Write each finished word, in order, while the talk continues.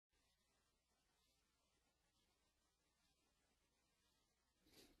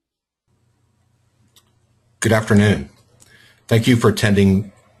Good afternoon. Thank you for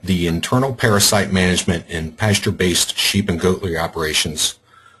attending the Internal Parasite Management in Pasture-Based Sheep and Goatry Operations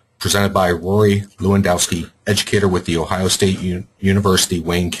presented by Rory Lewandowski, educator with the Ohio State University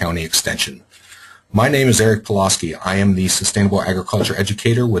Wayne County Extension. My name is Eric Pulaski. I am the Sustainable Agriculture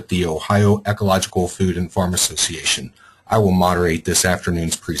Educator with the Ohio Ecological Food and Farm Association. I will moderate this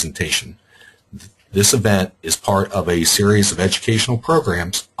afternoon's presentation. This event is part of a series of educational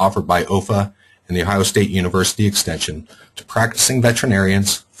programs offered by OFA and the Ohio State University Extension to practicing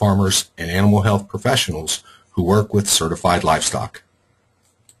veterinarians, farmers, and animal health professionals who work with certified livestock.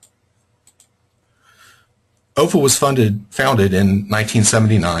 OFA was founded in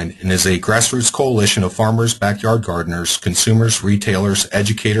 1979 and is a grassroots coalition of farmers, backyard gardeners, consumers, retailers,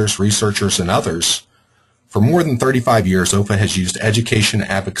 educators, researchers, and others. For more than 35 years, OFA has used education,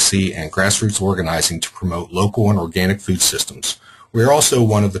 advocacy, and grassroots organizing to promote local and organic food systems. We are also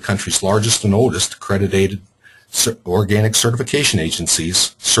one of the country's largest and oldest accredited organic certification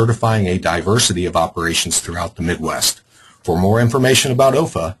agencies, certifying a diversity of operations throughout the Midwest. For more information about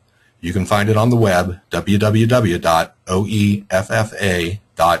OFA, you can find it on the web, www.oeffa.org.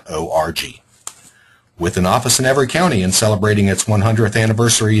 With an office in every county and celebrating its 100th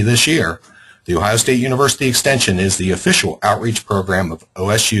anniversary this year, the Ohio State University Extension is the official outreach program of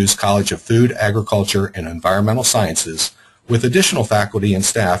OSU's College of Food, Agriculture, and Environmental Sciences, with additional faculty and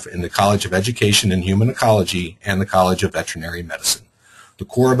staff in the College of Education and Human Ecology and the College of Veterinary Medicine. The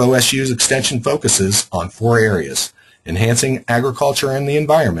core of OSU's extension focuses on 4 areas: enhancing agriculture and the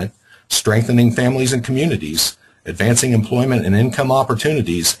environment, strengthening families and communities, advancing employment and income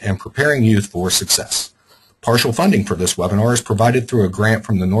opportunities, and preparing youth for success. Partial funding for this webinar is provided through a grant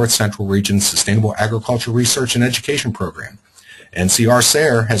from the North Central Region's Sustainable Agriculture Research and Education Program.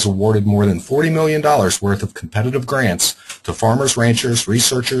 NCR-SARE has awarded more than $40 million worth of competitive grants to farmers, ranchers,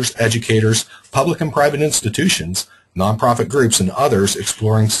 researchers, educators, public and private institutions, nonprofit groups, and others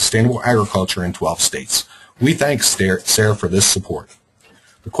exploring sustainable agriculture in 12 states. We thank SARE for this support.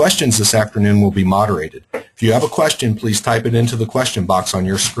 The questions this afternoon will be moderated. If you have a question, please type it into the question box on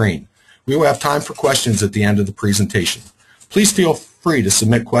your screen. We will have time for questions at the end of the presentation. Please feel free to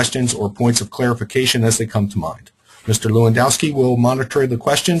submit questions or points of clarification as they come to mind. Mr. Lewandowski will monitor the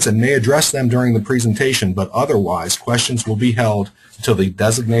questions and may address them during the presentation, but otherwise questions will be held until the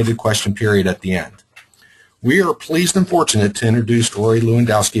designated question period at the end. We are pleased and fortunate to introduce Rory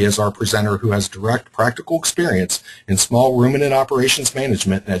Lewandowski as our presenter, who has direct practical experience in small ruminant operations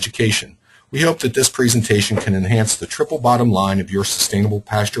management and education. We hope that this presentation can enhance the triple bottom line of your sustainable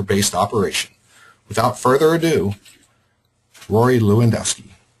pasture-based operation. Without further ado, Rory Lewandowski.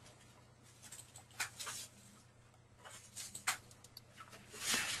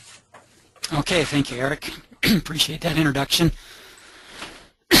 Okay, thank you, Eric. Appreciate that introduction.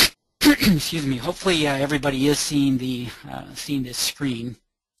 Excuse me. Hopefully, everybody is seeing this screen.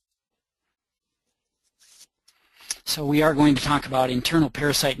 So we are going to talk about internal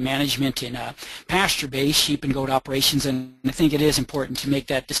parasite management in pasture-based sheep and goat operations, and I think it is important to make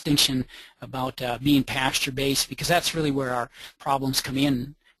that distinction about being pasture-based, because that's really where our problems come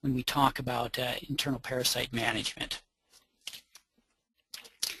in when we talk about internal parasite management.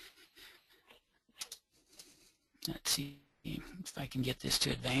 Let's see if I can get this to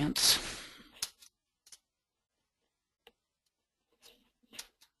advance.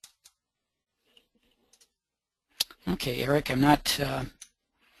 Okay, Eric,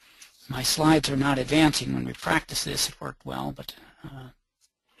 my slides are not advancing. When we practice this, it worked well, but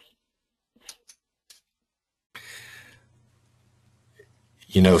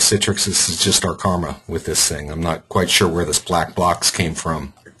You know, Citrix, this is just our karma with this thing. I'm not quite sure where this black box came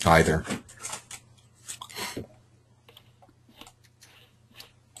from either.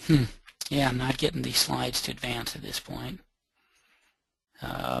 Yeah, I'm not getting these slides to advance at this point.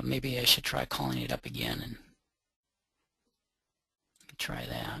 Maybe I should try calling it up again and try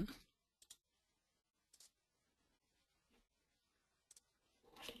that.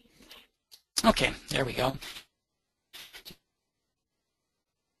 Okay, there we go.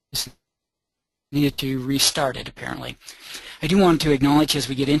 Just needed to restart it, apparently. I do want to acknowledge, as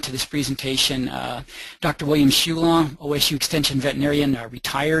we get into this presentation, Dr. William Shula, OSU Extension veterinarian,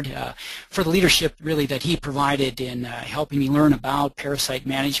 retired, for the leadership really that he provided in helping me learn about parasite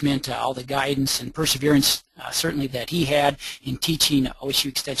management, all the guidance and perseverance certainly that he had in teaching OSU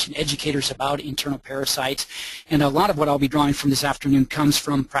Extension educators about internal parasites. And a lot of what I'll be drawing from this afternoon comes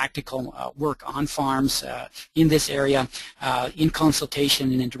from practical work on farms in this area, in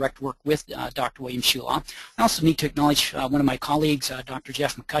consultation and in direct work with Dr. William Shula. I also need to acknowledge one of my colleagues, Dr.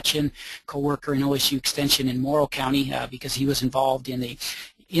 Jeff McCutcheon, co-worker in OSU Extension in Morrow County, because he was involved in the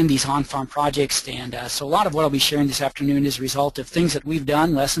in these on-farm projects, and so a lot of what I'll be sharing this afternoon is a result of things that we've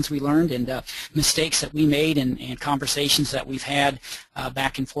done, lessons we learned, and mistakes that we made, and conversations that we've had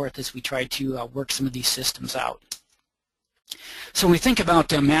back and forth as we try to work some of these systems out. So when we think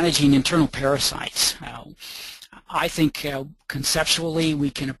about managing internal parasites, I think conceptually we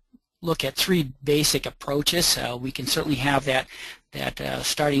can look at three basic approaches. We can certainly have that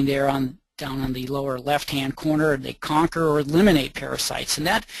starting there down on the lower left-hand corner, they conquer or eliminate parasites. And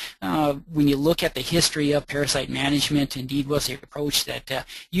that, when you look at the history of parasite management, indeed was the approach that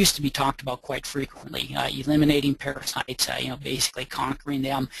used to be talked about quite frequently. Eliminating parasites, basically conquering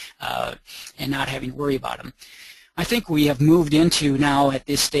them and not having to worry about them. I think we have moved into now at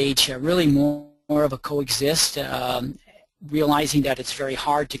this stage really more of a coexist, realizing that it's very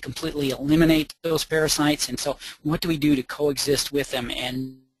hard to completely eliminate those parasites, and so what do we do to coexist with them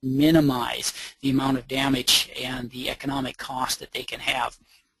and minimize the amount of damage and the economic cost that they can have.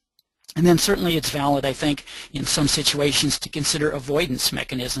 And then certainly it's valid, I think, in some situations to consider avoidance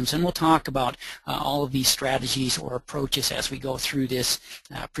mechanisms, and we'll talk about all of these strategies or approaches as we go through this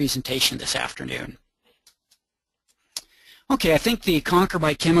presentation this afternoon. Okay, I think the conquer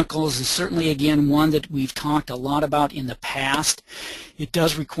by chemicals is certainly, again, one that we've talked a lot about in the past. It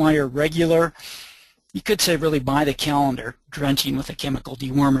does require regular, you could say really by the calendar, drenching with a chemical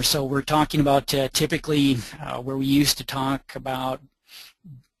dewormer. So we're talking about typically where we used to talk about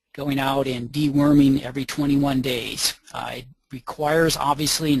going out and deworming every 21 days. It requires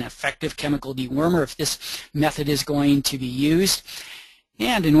obviously an effective chemical dewormer if this method is going to be used.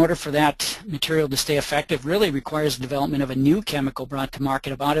 And in order for that material to stay effective, really requires the development of a new chemical brought to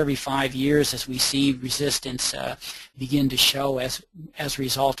market about every 5 years as we see resistance begin to show as a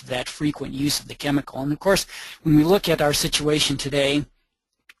result of that frequent use of the chemical. And of course, when we look at our situation today,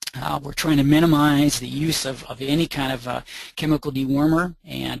 we're trying to minimize the use of any kind of chemical dewormer,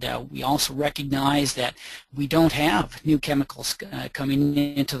 and we also recognize that we don't have new chemicals coming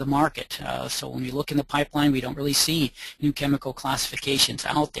into the market. So when we look in the pipeline, we don't really see new chemical classifications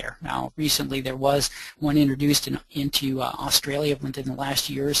out there. Now, recently there was one introduced into Australia within the last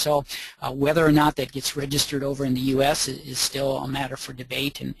year or so. Whether or not that gets registered over in the U.S. is still a matter for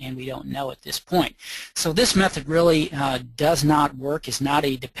debate, and we don't know at this point. So this method really does not work, is not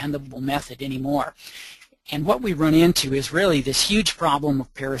a dependable method anymore. And what we run into is really this huge problem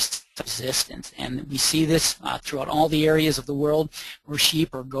of parasite resistance, and we see this throughout all the areas of the world where sheep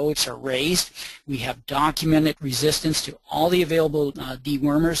or goats are raised. We have documented resistance to all the available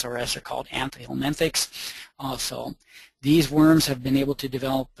dewormers, or as they're called, anthelminthics. So these worms have been able to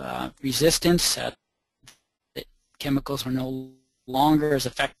develop resistance. The chemicals are no longer as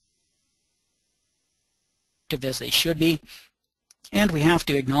effective as they should be. And we have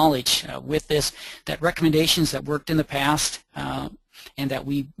to acknowledge with this that recommendations that worked in the past and that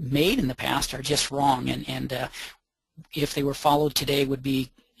we made in the past are just wrong, and if they were followed today would be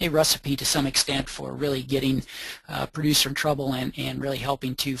a recipe to some extent for really getting producer in trouble and really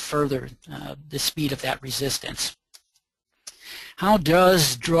helping to further the speed of that resistance. How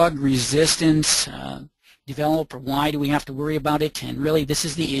does drug resistance develop, or why do we have to worry about it? And really this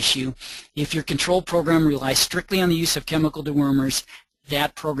is the issue. If your control program relies strictly on the use of chemical dewormers,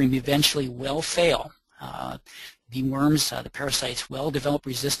 that program eventually will fail. The worms, the parasites, will develop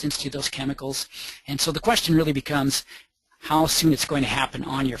resistance to those chemicals, and so the question really becomes how soon it's going to happen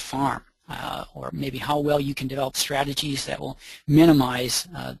on your farm, or maybe how well you can develop strategies that will minimize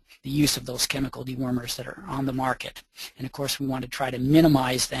the use of those chemical dewormers that are on the market. And of course we want to try to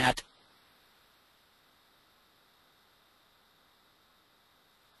minimize that.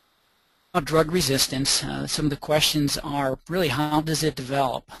 Drug resistance, some of the questions are really how does it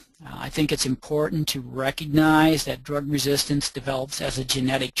develop? I think it's important to recognize that drug resistance develops as a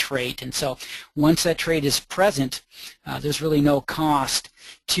genetic trait, and so once that trait is present, there's really no cost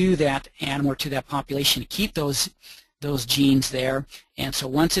to that animal or to that population to keep those genes there, and so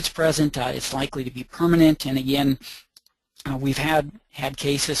once it's present, it's likely to be permanent. And again, we've had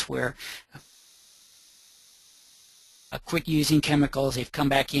cases where quit using chemicals, they've come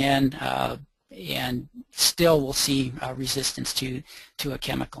back in, and still we'll see resistance to a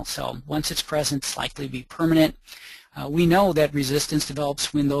chemical. So once it's present, it's likely to be permanent. We know that resistance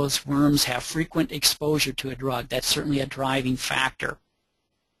develops when those worms have frequent exposure to a drug. That's certainly a driving factor.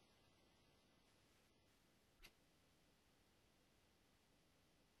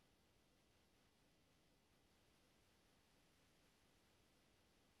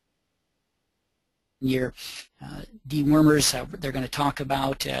 Your dewormers, they're going to talk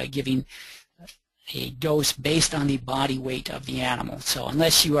about giving a dose based on the body weight of the animal. So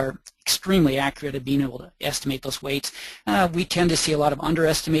unless you are extremely accurate at being able to estimate those weights. We tend to see a lot of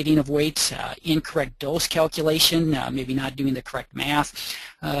underestimating of weights, incorrect dose calculation, maybe not doing the correct math.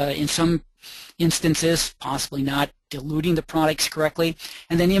 In some instances, possibly not diluting the products correctly,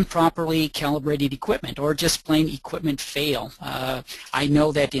 and then improperly calibrated equipment, or just plain equipment fail. I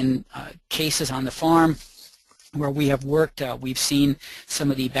know that in cases on the farm where we have worked, we've seen some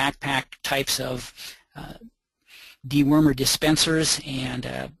of the backpack types of dewormer dispensers,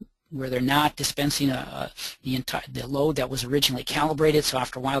 and where they're not dispensing the load that was originally calibrated, so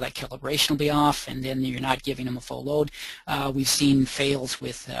after a while that calibration will be off, and then you're not giving them a full load. We've seen fails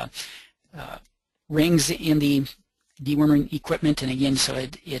with rings in the deworming equipment, and again, so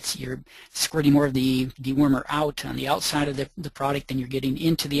you're squirting more of the dewormer out on the outside of the product than you're getting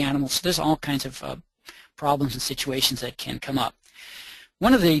into the animal. So there's all kinds of problems and situations that can come up.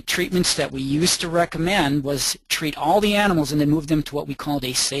 One of the treatments that we used to recommend was treat all the animals and then move them to what we called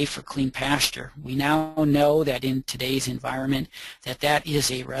a safe or clean pasture. We now know that in today's environment that is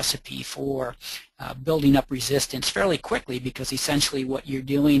a recipe for building up resistance fairly quickly, because essentially what you're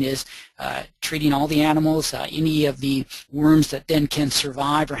doing is treating all the animals, any of the worms that then can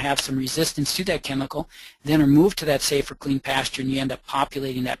survive or have some resistance to that chemical, then are moved to that safe or clean pasture, and you end up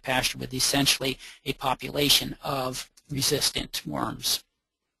populating that pasture with essentially a population of resistant worms.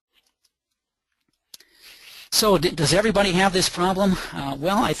 So does everybody have this problem?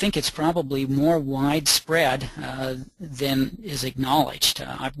 Well, I think it's probably more widespread than is acknowledged.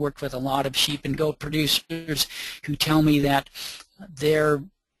 I've worked with a lot of sheep and goat producers who tell me that their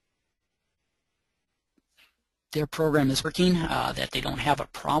program is working, that they don't have a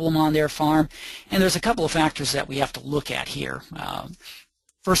problem on their farm. And there's a couple of factors that we have to look at here.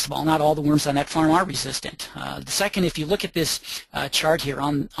 First of all, not all the worms on that farm are resistant. The second, if you look at this chart here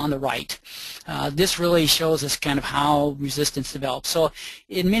on the right, this really shows us kind of how resistance develops. So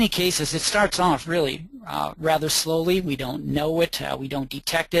in many cases, it starts off really rather slowly. We don't know it. We don't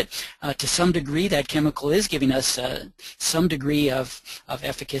detect it. To some degree, that chemical is giving us some degree of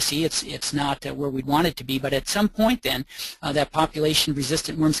efficacy. It's not where we'd want it to be, but at some point then, that population of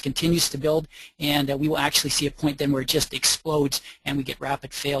resistant worms continues to build, and we will actually see a point then where it just explodes and we get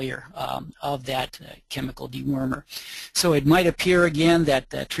rapid failure of that chemical dewormer. So it might appear again that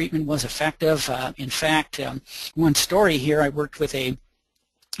the treatment was effective. In fact, one story here, I worked with a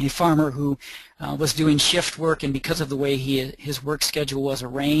farmer who was doing shift work, and because of the way his work schedule was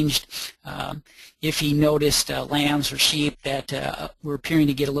arranged, if he noticed lambs or sheep that were appearing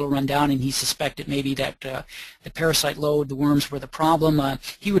to get a little run down and he suspected maybe that the parasite load, the worms, were the problem,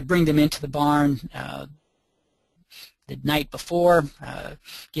 he would bring them into the barn the night before,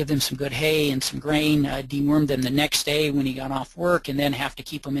 give them some good hay and some grain, deworm them the next day when he got off work, and then have to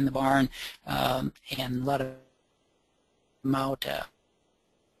keep them in the barn and let them out.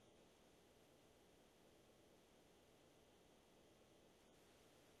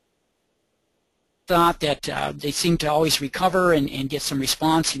 Thought that they seemed to always recover and get some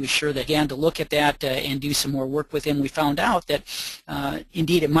response. He was sure that again to look at that and do some more work with him. We found out that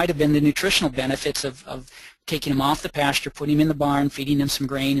indeed it might have been the nutritional benefits of taking him off the pasture, putting him in the barn, feeding him some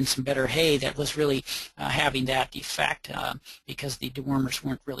grain and some better hay that was really having that effect, because the dewormers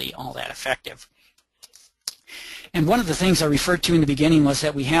weren't really all that effective. And one of the things I referred to in the beginning was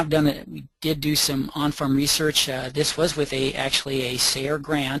that we did do some on-farm research. This was with actually a SARE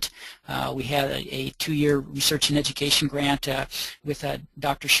grant. We had a 2-year research and education grant with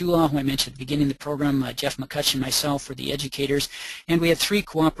Dr. Shula, who I mentioned at the beginning of the program. Jeff McCutcheon and myself were the educators, and we had 3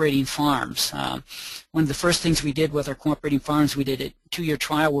 cooperating farms. One of the first things we did with our cooperating farms, we did a 2-year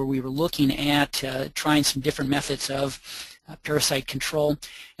trial where we were looking at trying some different methods of parasite control.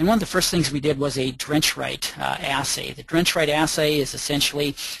 And one of the first things we did was a drench right assay. The drench right assay is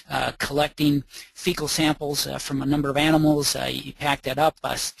essentially collecting fecal samples from a number of animals. You pack that up,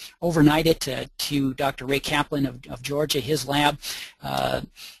 overnight it to Dr. Ray Kaplan of Georgia, his lab.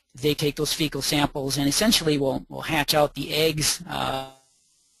 They take those fecal samples and essentially will hatch out the eggs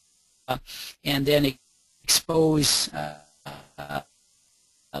and then expose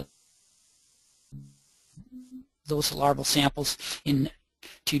those larval samples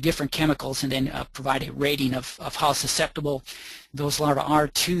to different chemicals, and then provide a rating of how susceptible those larvae are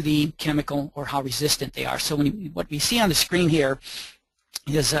to the chemical or how resistant they are. So what we see on the screen here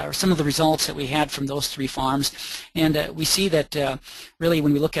is some of the results that we had from those 3 farms, and we see that really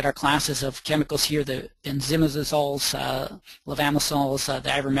when we look at our classes of chemicals here, the enzimazoles, levamisols, the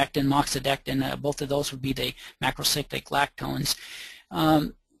ivermectin, moxidectin, both of those would be the macrocyclic lactones.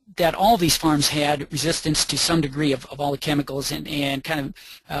 That all these farms had resistance to some degree of all the chemicals, and kind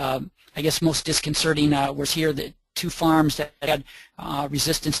of I guess most disconcerting was here that two farms that had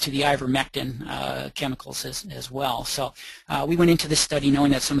resistance to the ivermectin chemicals as well. So we went into this study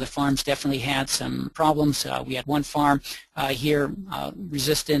knowing that some of the farms definitely had some problems. We had one farm here,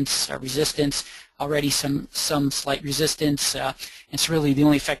 resistance, already some slight resistance. It's really the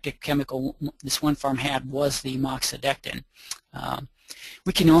only effective chemical this one farm had was the moxidectin.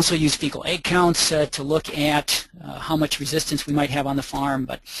 We can also use fecal egg counts to look at how much resistance we might have on the farm,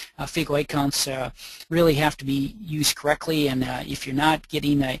 but fecal egg counts really have to be used correctly, and if you're not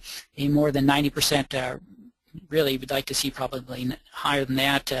getting a more than 90%, really we'd like to see probably higher than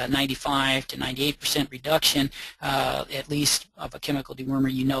that, 95 to 98% reduction at least of a chemical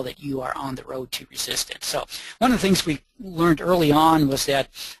dewormer, you know that you are on the road to resistance. So one of the things we learned early on was that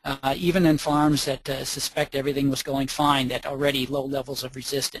even in farms that suspect everything was going fine, that already low levels of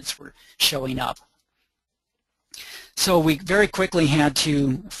resistance were showing up. So we very quickly had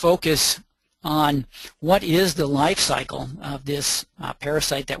to focus on what is the life cycle of this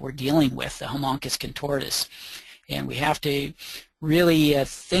parasite that we're dealing with, the Haemonchus contortus. And we have to really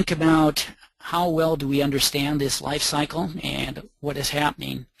think about how well do we understand this life cycle and what is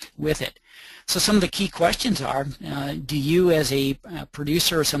happening with it. So some of the key questions are, do you as a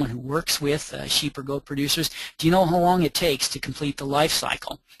producer or someone who works with sheep or goat producers, do you know how long it takes to complete the life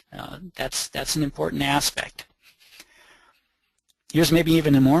cycle? That's an important aspect. Here's maybe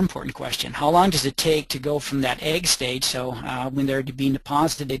even a more important question. How long does it take to go from that egg stage, so when they're being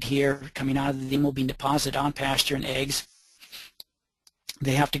deposited here, coming out of the animal, being deposited on pasture and eggs,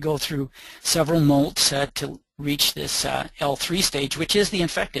 they have to go through several molts to reach this L3 stage, which is the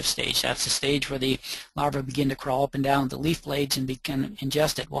infective stage. That's the stage where the larvae begin to crawl up and down the leaf blades and become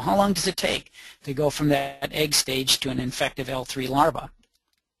ingested. Well, how long does it take to go from that egg stage to an infective L3 larva?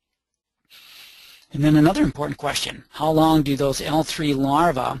 And then another important question, how long do those L3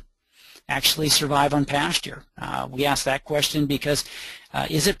 larvae actually survive on pasture? We ask that question because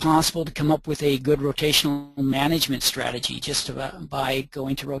is it possible to come up with a good rotational management strategy just by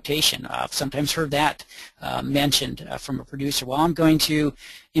going to rotation? I've sometimes heard that mentioned from a producer. Well, I'm going to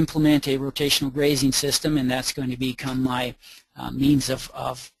implement a rotational grazing system, and that's going to become my means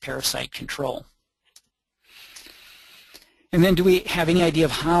of parasite control. And then do we have any idea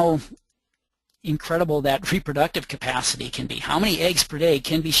of how incredible that reproductive capacity can be? How many eggs per day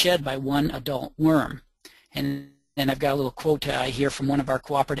can be shed by one adult worm? And then I've got a little quote here from one of our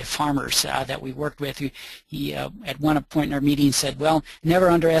cooperative farmers that we worked with. He at one point in our meeting said, well,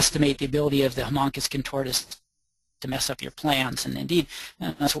 never underestimate the ability of the Haemonchus contortus to mess up your plans. And indeed,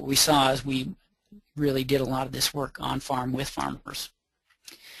 that's what we saw as we really did a lot of this work on farm with farmers.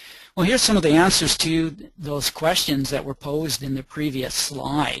 Well, here's some of the answers to those questions that were posed in the previous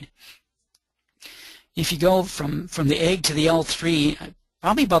slide. If you go from the egg to the L3,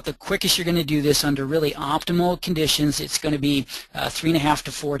 probably about the quickest you're going to do this under really optimal conditions, it's going to be 3.5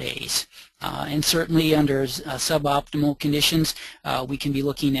 to 4 days. And certainly under suboptimal conditions, we can be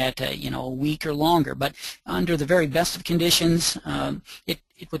looking at a week or longer. But under the very best of conditions, it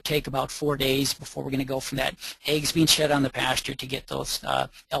would take about 4 days before we're going to go from that eggs being shed on the pasture to get those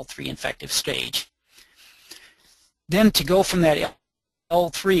L3 infective stage. Then to go from that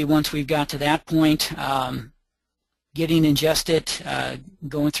L3, once we've got to that point, getting ingested,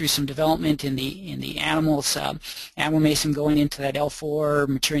 going through some development in the animals, animal mason going into that L4,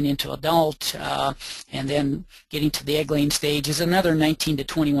 maturing into adult, and then getting to the egg laying stage is another 19 to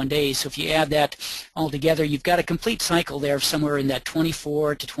 21 days. So if you add that all together, you've got a complete cycle there of somewhere in that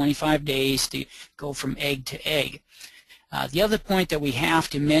 24 to 25 days to go from egg to egg. The other point that we have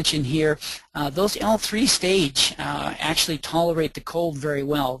to mention here, those L3 stage actually tolerate the cold very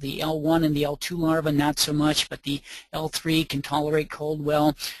well. The L1 and the L2 larvae not so much, but the L3 can tolerate cold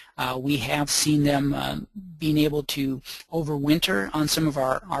well. We have seen them being able to overwinter on some of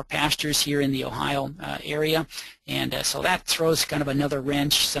our pastures here in the Ohio area, and so that throws kind of another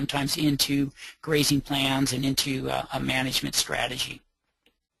wrench sometimes into grazing plans and into a management strategy.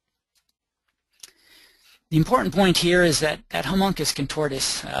 The important point here is that Haemonchus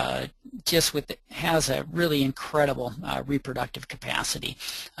contortus has a really incredible reproductive capacity.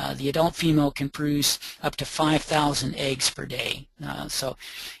 The adult female can produce up to 5,000 eggs per day. So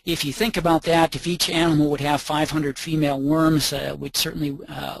if you think about that, if each animal would have 500 female worms, which certainly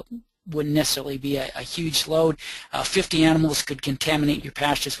wouldn't necessarily be a huge load. 50 animals could contaminate your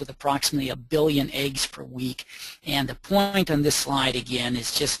pastures with approximately 1 billion eggs per week. And the point on this slide, again,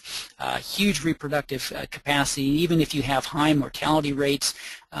 is just huge reproductive capacity. Even if you have high mortality rates,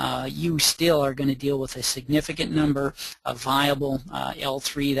 you still are going to deal with a significant number of viable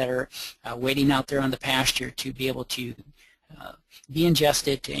L3 that are waiting out there on the pasture to be able to be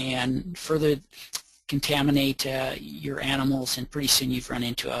ingested and further contaminate your animals, and pretty soon you've run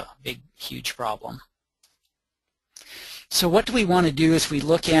into a big, huge problem. So what do we want to do is we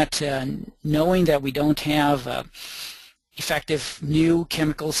look at knowing that we don't have effective new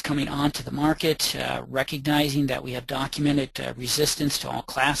chemicals coming onto the market, recognizing that we have documented resistance to all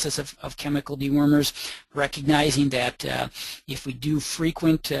classes of chemical dewormers, recognizing that if we do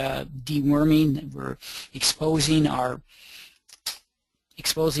frequent deworming, we're exposing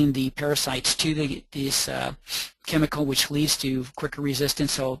the parasites to this chemical, which leads to quicker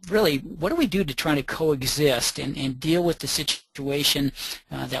resistance. So really, what do we do to try to coexist and deal with the situation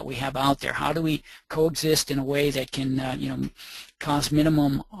that we have out there? How do we coexist in a way that can cause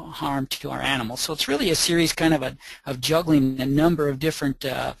minimum harm to our animals? So it's really a series kind of juggling a number of different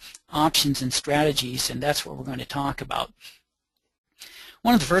options and strategies, and that's what we're going to talk about.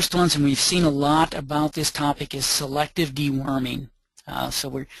 One of the first ones, and we've seen a lot about this topic, is selective deworming. So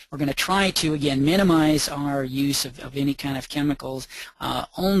we're going to try to, again, minimize our use of any kind of chemicals,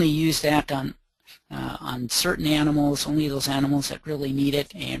 only use that on certain animals, only those animals that really need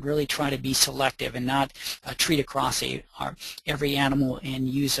it, and really try to be selective and not treat across every animal and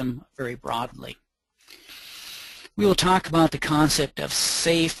use them very broadly. We will talk about the concept of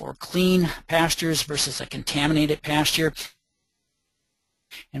safe or clean pastures versus a contaminated pasture,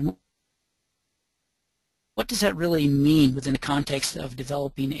 and what does that really mean within the context of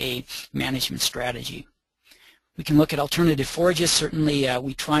developing a management strategy? We can look at alternative forages. Certainly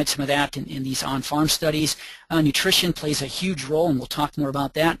we tried some of that in these on-farm studies. Nutrition plays a huge role, and we'll talk more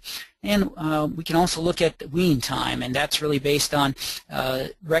about that. And we can also look at wean time, and that's really based on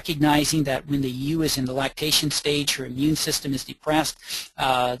recognizing that when the ewe is in the lactation stage, her immune system is depressed.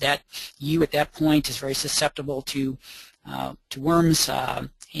 That ewe at that point is very susceptible to worms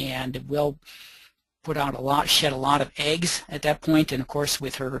and will shed a lot of eggs at that point. And of course,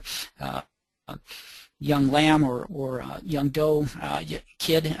 with her young lamb or young doe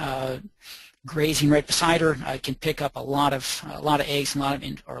kid grazing right beside her, can pick up a lot of eggs,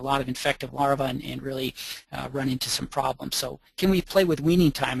 or a lot of infective larvae, and really run into some problems. So can we play with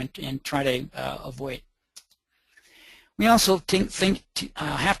weaning time and try to avoid? We also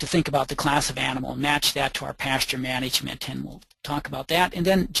have to think about the class of animal and match that to our pasture management, and we'll talk about that. And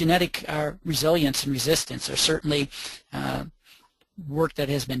then genetic resilience and resistance are certainly work that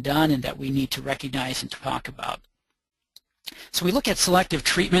has been done and that we need to recognize and talk about. So we look at selective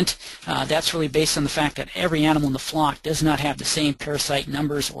treatment. That's really based on the fact that every animal in the flock does not have the same parasite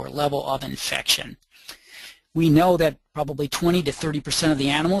numbers or level of infection. We know that probably 20 to 30% of the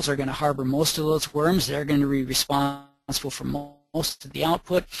animals are going to harbor most of those worms. They're going to be responsible for most of the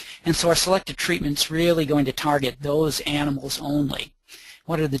output, and so our selective treatment is really going to target those animals only.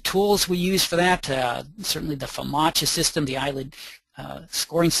 What are the tools we use for that? Certainly the FAMACHA system, the eyelid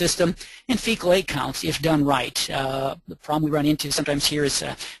scoring system, and fecal egg counts if done right. The problem we run into sometimes here is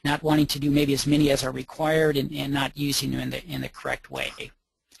not wanting to do maybe as many as are required and not using them in the correct way.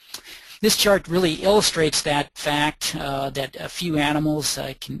 This chart really illustrates that fact that a few animals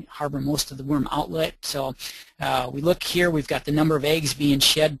can harbor most of the worm outlet. So we look here, we've got the number of eggs being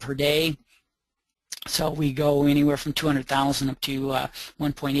shed per day. So we go anywhere from 200,000 up to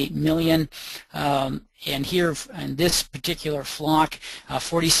 1.8 million. And here in this particular flock,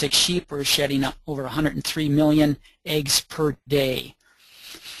 46 sheep are shedding over 103 million eggs per day.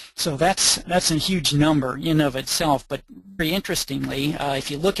 So that's a huge number in of itself, but very interestingly, if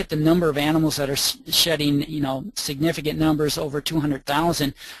you look at the number of animals that are shedding, significant numbers over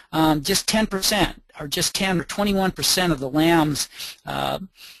 200,000, just 10%, or just 10 or 21% of the lambs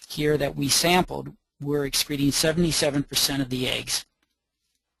here that we sampled were excreting 77% of the eggs,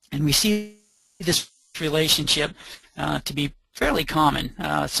 and we see this relationship to be fairly common,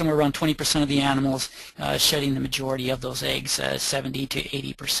 somewhere around 20% of the animals shedding the majority of those eggs, 70 to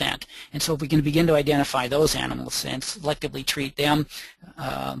 80%. And so if we can begin to identify those animals and selectively treat them,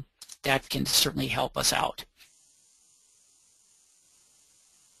 that can certainly help us out.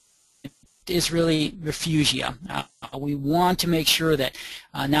 It is really refugia. We want to make sure that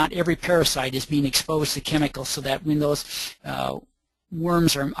not every parasite is being exposed to chemicals, so that when those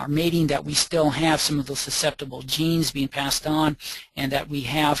worms are mating, that we still have some of those susceptible genes being passed on, and that we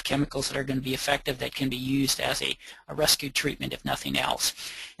have chemicals that are going to be effective that can be used as a rescue treatment if nothing else.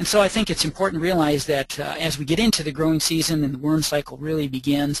 And so I think it's important to realize that as we get into the growing season and the worm cycle really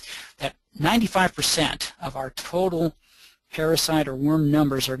begins, that 95% of our total parasite or worm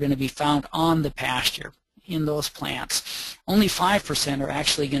numbers are going to be found on the pasture in those plants. Only 5% are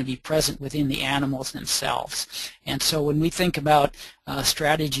actually going to be present within the animals themselves. And so when we think about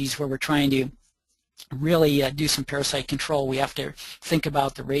strategies where we're trying to really do some parasite control, we have to think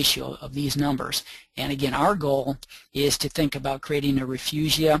about the ratio of these numbers. And again, our goal is to think about creating a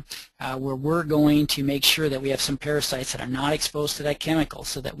refugia where we're going to make sure that we have some parasites that are not exposed to that chemical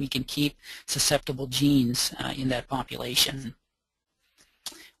so that we can keep susceptible genes in that population.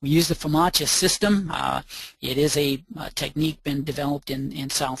 We use the FAMACHA system. It is a technique been developed in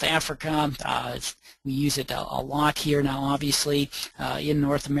South Africa. We use it a lot here now, obviously, in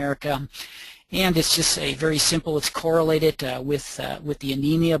North America. And it's just a very simple. It's correlated with the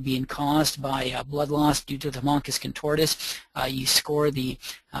anemia being caused by blood loss due to the Haemonchus contortus. You score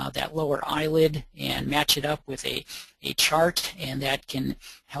that lower eyelid and match it up with a chart, and that can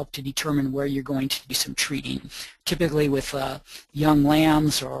help to determine where you're going to do some treating. Typically with young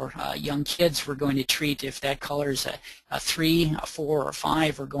lambs or young kids, we're going to treat, if that color is a 3, a 4, or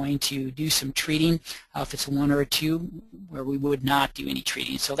 5, we're going to do some treating. If it's a 1 or a 2, where we would not do any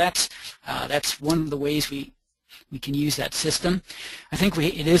treating. So that's one of the ways we can use that system. I think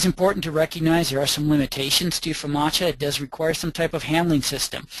it is important to recognize there are some limitations to FAMACHA. It does require some type of handling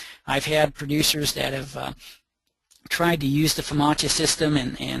system. I've had producers that have tried to use the FAMACHA system,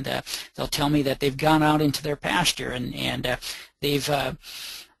 and they'll tell me that they've gone out into their pasture and they've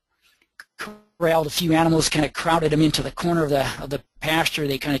corralled a few animals, kind of crowded them into the corner of the pasture.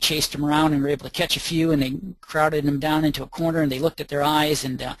 They kind of chased them around and were able to catch a few, and they crowded them down into a corner, and they looked at their eyes,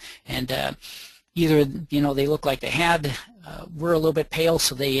 and either they looked like they were a little bit pale,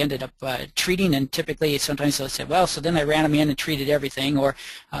 so they ended up treating. And typically, sometimes they'll say, well, so then I ran them in and treated everything, or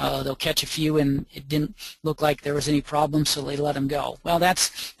they'll catch a few and it didn't look like there was any problem, so they let them go. Well,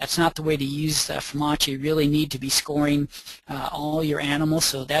 that's not the way to use FAMACHA. You really need to be scoring all your animals,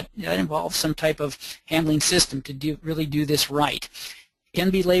 so that involves some type of handling system to really do this right. It can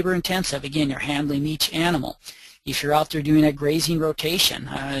be labor intensive. Again, you're handling each animal. If you're out there doing a grazing rotation,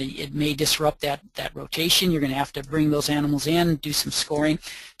 it may disrupt that rotation. You're going to have to bring those animals in, do some scoring.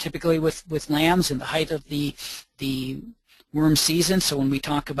 Typically with lambs in the height of the worm season, so when we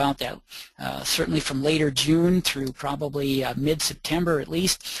talk about that, certainly from later June through probably mid-September at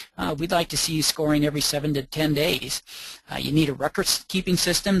least, we'd like to see you scoring every 7 to 10 days. You need a record-keeping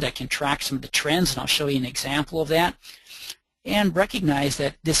system that can track some of the trends, and I'll show you an example of that. And recognize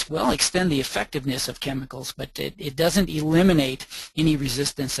that this will extend the effectiveness of chemicals, but it doesn't eliminate any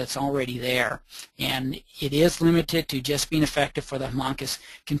resistance that's already there. And it is limited to just being effective for the Haemonchus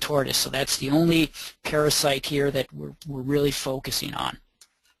contortus. So that's the only parasite here that we're really focusing on.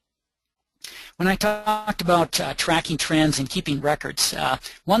 When I talked about tracking trends and keeping records,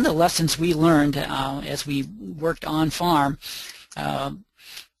 one of the lessons we learned as we worked on farm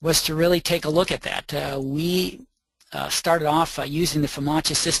was to really take a look at that. We started off using the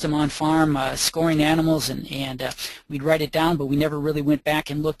FAMACHA system on farm, scoring animals, and we'd write it down, but we never really went back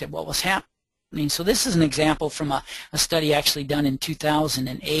and looked at what was happening. So this is an example from a study actually done in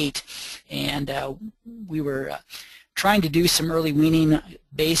 2008, and we were trying to do some early weaning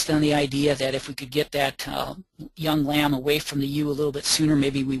based on the idea that if we could get that young lamb away from the ewe a little bit sooner,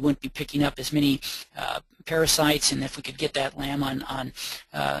 maybe we wouldn't be picking up as many parasites, and if we could get that lamb on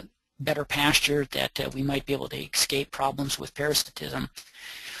better pasture, that we might be able to escape problems with parasitism.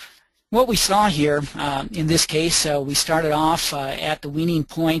 What we saw here in this case, we started off at the weaning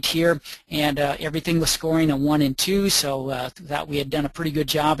point here, and everything was scoring a 1 and 2, so thought we had done a pretty good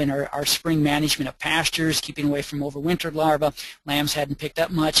job in our spring management of pastures, keeping away from overwintered larvae. Lambs hadn't picked up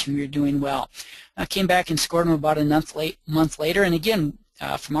much, and we were doing well. Came back and scored them about a month later, and again,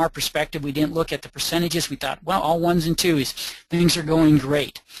 from our perspective, we didn't look at the percentages. We thought, well, all 1s and 2s, things are going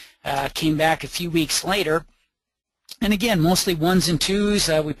great. Came back a few weeks later, and again, mostly 1s and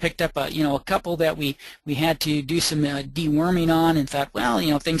 2s. We picked up a couple that we had to do some deworming on, and thought,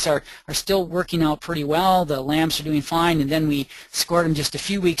 well, things are still working out pretty well. The lambs are doing fine, and then we scored them just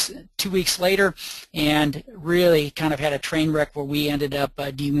 2 weeks later, and really kind of had a train wreck where we ended up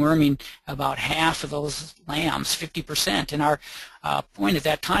deworming about half of those lambs, 50%. And our point at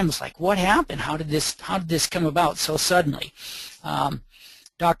that time was like, what happened? How did this come about so suddenly?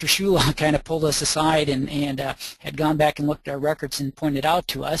 Dr. Shula kind of pulled us aside and had gone back and looked at our records and pointed out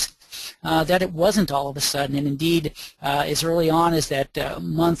to us that it wasn't all of a sudden. And indeed, as early on as that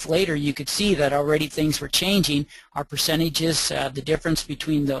month later, you could see that already things were changing. Our percentages, the difference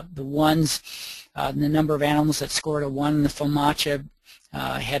between the ones, the number of animals that scored a 1 in the FAMACHA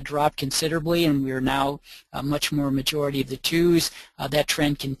had dropped considerably, and we are now much more majority of the 2s. That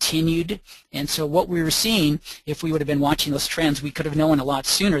trend continued, and so what we were seeing, if we would have been watching those trends, we could have known a lot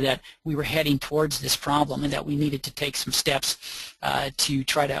sooner that we were heading towards this problem and that we needed to take some steps to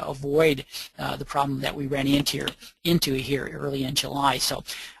try to avoid the problem that we ran into here early in July. So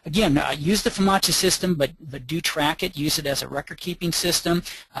again, use the Fibonacci system, but do track it. Use it as a record-keeping system.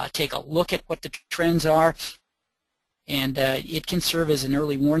 Take a look at what the trends are, and it can serve as an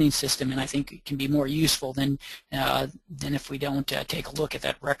early warning system, and I think it can be more useful than if we don't take a look at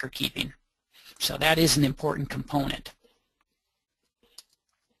that record-keeping. So that is an important component.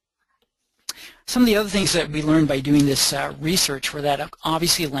 Some of the other things that we learned by doing this research were that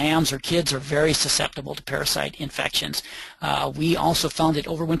obviously lambs or kids are very susceptible to parasite infections. We also found that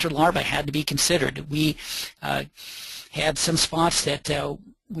overwintered larvae had to be considered. We had some spots that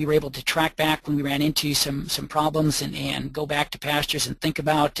we were able to track back when we ran into some problems and go back to pastures and think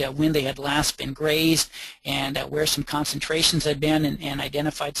about when they had last been grazed and where some concentrations had been, and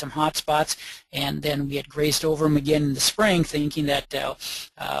identified some hot spots. And then we had grazed over them again in the spring, thinking that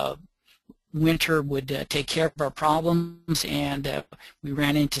winter would take care of our problems, and we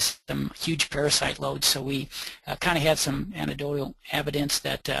ran into some huge parasite loads. So we kind of had some anecdotal evidence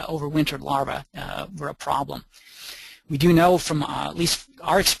that overwintered larvae were a problem. We do know from at least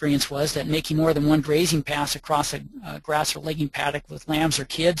our experience was that making more than one grazing pass across a grass or legging paddock with lambs or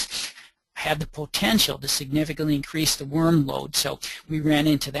kids had the potential to significantly increase the worm load. So we ran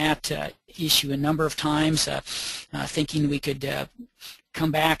into that issue a number of times, thinking we could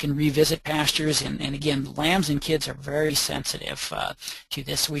come back and revisit pastures, and again, lambs and kids are very sensitive to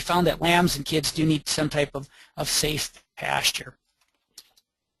this. So we found that lambs and kids do need some type of safe pasture.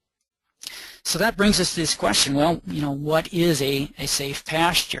 So that brings us to this question, well, what is a safe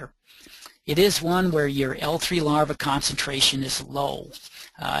pasture? It is one where your L3 larva concentration is low.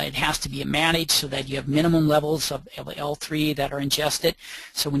 It has to be managed so that you have minimum levels of L3 that are ingested.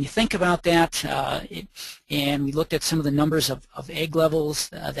 So when you think about that, and we looked at some of the numbers of egg levels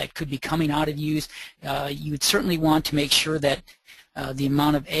that could be coming out of you would certainly want to make sure that the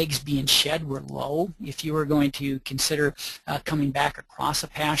amount of eggs being shed were low if you were going to consider coming back across a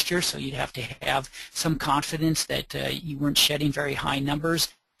pasture. So you'd have to have some confidence that you weren't shedding very high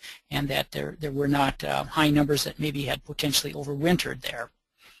numbers, and that there were not high numbers that maybe had potentially overwintered there.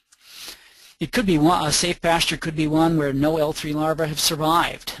 It could be a safe pasture could be one where no L3 larvae have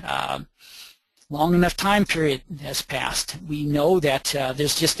survived. Long enough time period has passed. We know that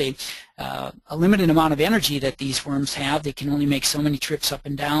there's just a limited amount of energy that these worms have. They can only make so many trips up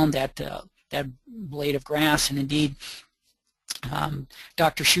and down that blade of grass, and indeed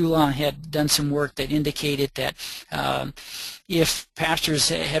Dr. Shulon had done some work that indicated that if pastures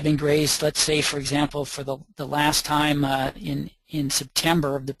have been grazed, let's say for example for the last time in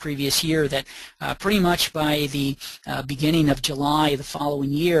September of the previous year, that pretty much by the beginning of July the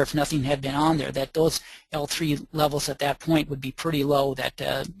following year, if nothing had been on there, that those L3 levels at that point would be pretty low,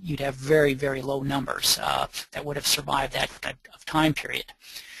 that you'd have very, very low numbers that would have survived that type of time period.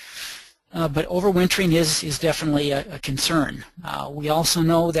 But overwintering is definitely a concern. We also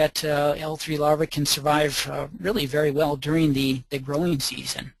know that L3 larvae can survive really very well during the growing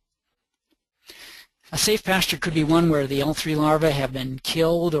season. A safe pasture could be one where the L3 larvae have been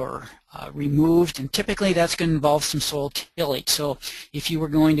killed or removed, and typically that's going to involve some soil tillage. So if you were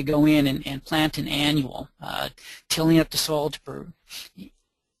going to go in and plant an annual, tilling up the soil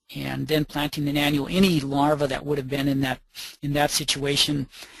and then planting an annual, any larva that would have been in that situation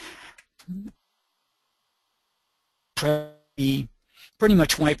be pretty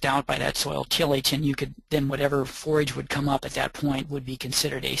much wiped out by that soil tillage, and you could then, whatever forage would come up at that point would be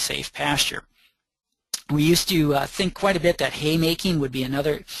considered a safe pasture. We used to think quite a bit that haymaking would be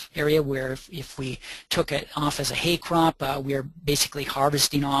another area where if we took it off as a hay crop, we are basically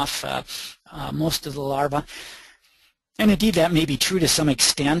harvesting off most of the larvae. And indeed that may be true to some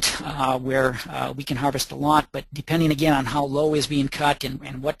extent, where we can harvest a lot, but depending again on how low is being cut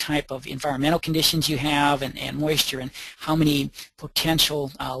and what type of environmental conditions you have and moisture and how many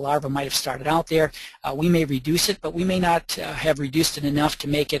potential larvae might have started out there, we may reduce it, but we may not have reduced it enough to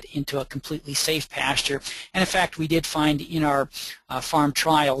make it into a completely safe pasture. And in fact, we did find in our farm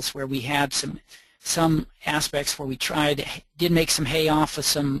trials where we had some aspects where we did make some hay off of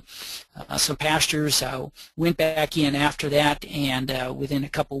some pastures, went back in after that, and within a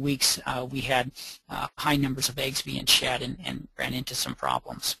couple weeks we had high numbers of eggs being shed and ran into some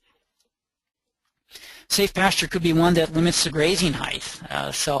problems. Safe pasture could be one that limits the grazing height.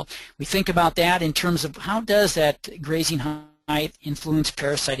 So we think about that in terms of how does that grazing height influence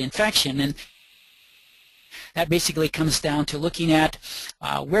parasite infection. And That basically comes down to looking at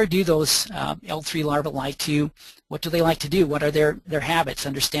where do those L3 larvae like to, what do they like to do, what are their habits,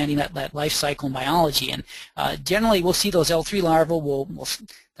 understanding that life cycle in biology. And generally we'll see those L3 larvae,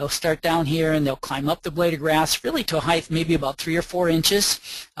 they'll start down here and they'll climb up the blade of grass really to a height maybe about 3 or 4 inches.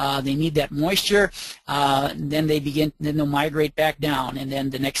 They need that moisture, and then they'll migrate back down, and then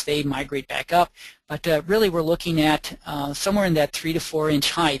the next day migrate back up. But really we're looking at somewhere in that 3 to 4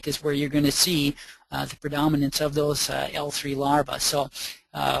 inch height is where you're going to see the predominance of those L3 larvae. So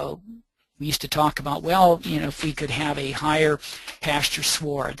we used to talk about, well, if we could have a higher pasture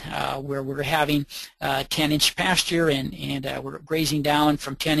sward where we're having 10-inch pasture and we're grazing down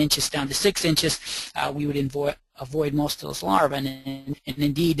from 10 inches down to 6 inches, we would avoid most of those larvae. And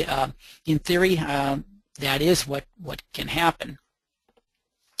indeed, in theory, that is what can happen.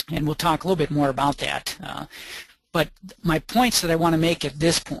 And we'll talk a little bit more about that. But my points that I want to make at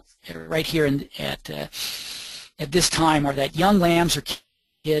this point, right here at this time, are that young lambs or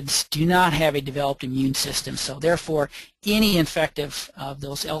kids do not have a developed immune system. So therefore, any infective of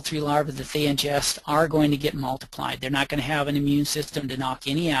those L3 larvae that they ingest are going to get multiplied. They're not going to have an immune system to knock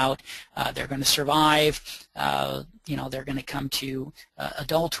any out. They're going to survive. They're going to come to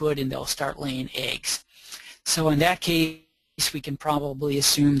adulthood and they'll start laying eggs. So in that case, we can probably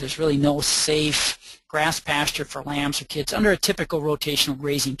assume there's really no safe grass pasture for lambs or kids under a typical rotational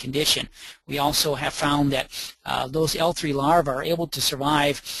grazing condition. We also have found that those L3 larvae are able to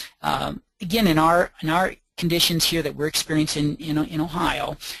survive, again, in our conditions here that we're experiencing in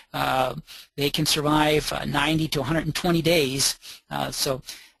Ohio. They can survive 90 to 120 days. So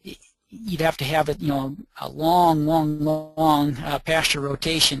you'd have to have a long pasture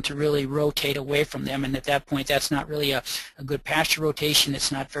rotation to really rotate away from them, and at that point that's not really a good pasture rotation.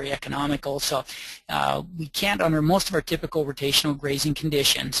 It's not very economical. So we can't, under most of our typical rotational grazing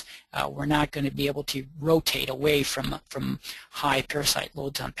conditions, we're not going to be able to rotate away from high parasite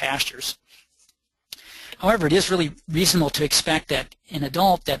loads on pastures. However, it is really reasonable to expect that an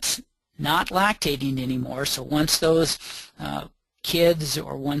adult that's not lactating anymore, so once those kids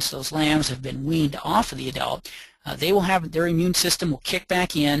or once those lambs have been weaned off of the adult, they will have their immune system will kick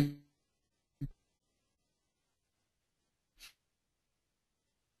back in,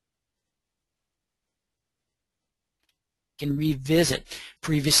 can revisit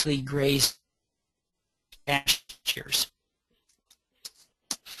previously grazed pastures.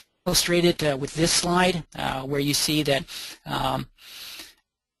 Illustrated with this slide, where you see that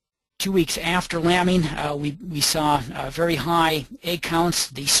 2 weeks after lambing, we saw very high egg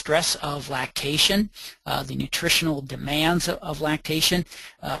counts, the stress of lactation, the nutritional demands of lactation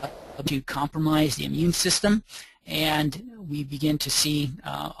to compromise the immune system, and we begin to see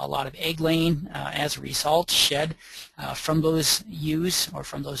a lot of egg laying as a result shed from those ewes or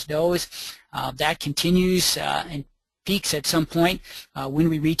from those does. That continues and peaks at some point. When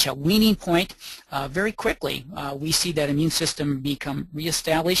we reach a weaning point, very quickly we see that immune system become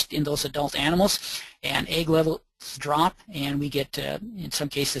reestablished in those adult animals, and egg levels drop, and we get in some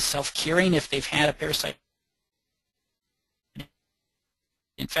cases self-curing if they've had a parasite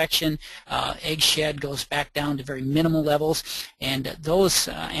infection. Egg shed goes back down to very minimal levels, and those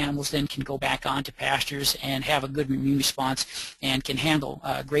animals then can go back onto pastures and have a good immune response and can handle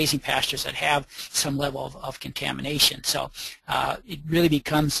grazing pastures that have some level of contamination. So it really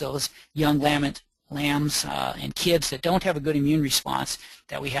becomes those young lambs and kids that don't have a good immune response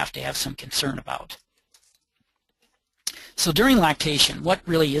that we have to have some concern about. So during lactation, what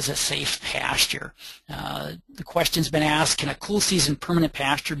really is a safe pasture? The question's been asked, can a cool season permanent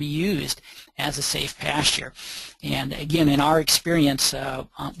pasture be used as a safe pasture? And again, in our experience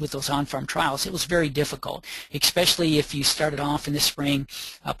with those on-farm trials, it was very difficult, especially if you started off in the spring,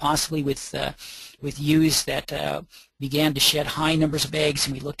 possibly with ewes that began to shed high numbers of eggs,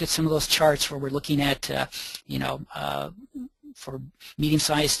 and we looked at some of those charts where we're looking at, for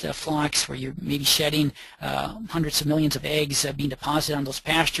medium-sized flocks where you're maybe shedding hundreds of millions of eggs being deposited on those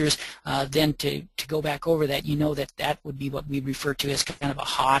pastures, then to go back over that, that would be what we refer to as kind of a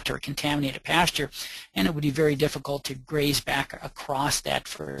hot or contaminated pasture, and it would be very difficult to graze back across that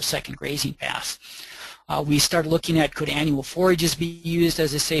for a second grazing pass. We started looking at, could annual forages be used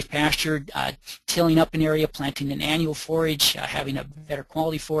as a safe pasture, tilling up an area, planting an annual forage, having a better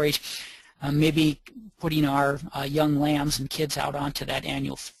quality forage, maybe putting our young lambs and kids out onto that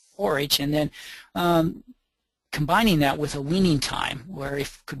annual forage, and then combining that with a weaning time, where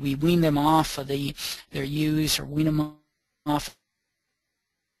could we wean them off of their ewes or wean them off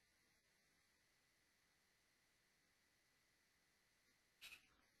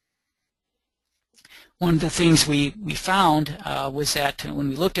one of the things we found was that when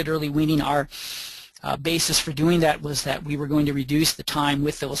we looked at early weaning, our basis for doing that was that we were going to reduce the time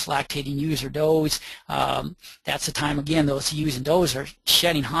with those lactating ewes or does. That's the time, again, those ewes and does are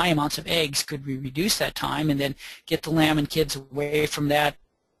shedding high amounts of eggs. Could we reduce that time and then get the lamb and kids away from that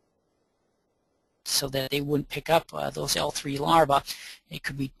so that they wouldn't pick up those L3 larvae?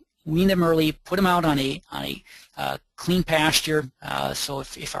 Could we wean them early, put them out on a clean pasture? So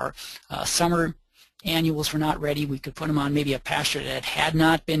if our summer annuals were not ready, we could put them on maybe a pasture that had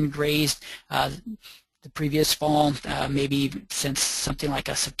not been grazed the previous fall, maybe since something like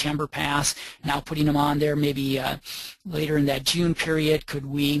a September pass. Now putting them on there maybe later in that June period, could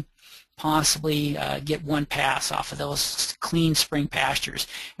we possibly get one pass off of those clean spring pastures?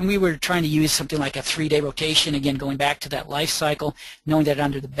 And we were trying to use something like a 3-day rotation, again going back to that life cycle, knowing that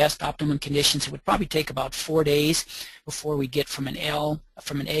under the best optimum conditions it would probably take about 4 days before we get from an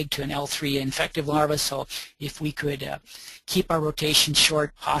egg to an L3 infective larva. So if we could keep our rotation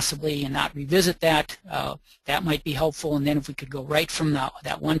short possibly and not revisit that, that might be helpful. And then if we could go right from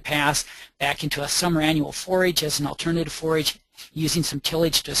that one pass back into a summer annual forage as an alternative forage, using some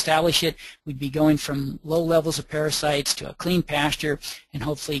tillage to establish it, we'd be going from low levels of parasites to a clean pasture and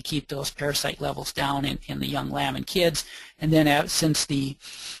hopefully keep those parasite levels down in the young lamb and kids. And then since the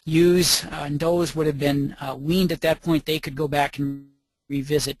ewes and does would have been weaned at that point, they could go back and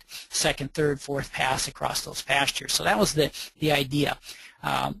revisit second, third, fourth pass across those pastures. So that was the idea.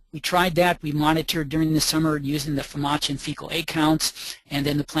 We tried that. We monitored during the summer using the FOMACHA and fecal egg counts, and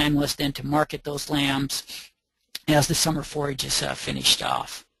then the plan was then to market those lambs as the summer forage is finished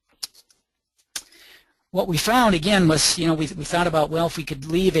off. What we found, again, was, we thought about, well, if we could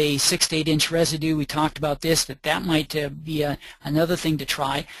leave a 6 to 8 inch residue, we talked about this, that might be another thing to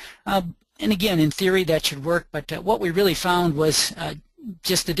try. And again, in theory, that should work, but what we really found was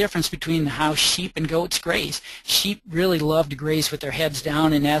just the difference between how sheep and goats graze. Sheep really love to graze with their heads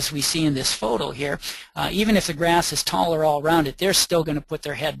down, and as we see in this photo here, even if the grass is taller all around it, they're still going to put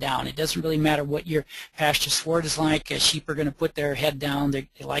their head down. It doesn't really matter what your pasture sward is like. Sheep are going to put their head down. They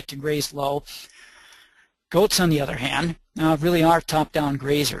like to graze low. Goats, on the other hand, really are top-down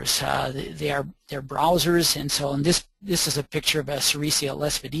grazers. They're browsers, and so this is a picture of a Sericea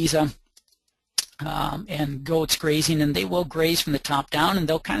lespedeza. And goats grazing, and they will graze from the top down, and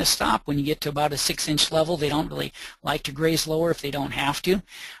they'll kind of stop when you get to about a 6 inch level. They don't really like to graze lower if they don't have to.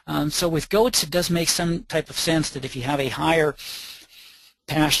 So with goats, it does make some type of sense that if you have a higher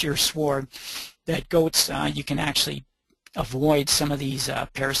pasture sward, that goats, you can actually avoid some of these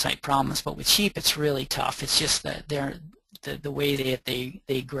parasite problems. But with sheep, it's really tough. It's just that the way that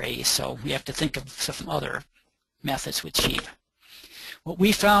they graze. So we have to think of some other methods with sheep. What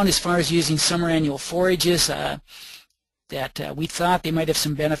we found as far as using summer annual forages, that we thought they might have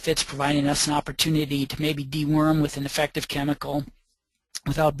some benefits, providing us an opportunity to maybe deworm with an effective chemical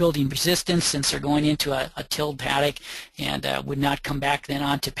without building resistance, since they're going into a tilled paddock and would not come back then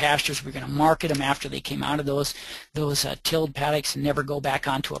onto pastures. We're going to market them after they came out of those tilled paddocks and never go back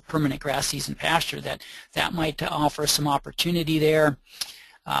onto a permanent grass season pasture. That might offer some opportunity there.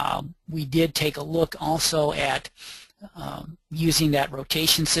 We did take a look also at using that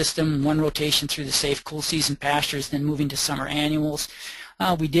rotation system, one rotation through the safe cool season pastures, then moving to summer annuals.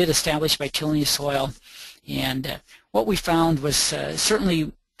 We did establish by tilling the soil, and what we found was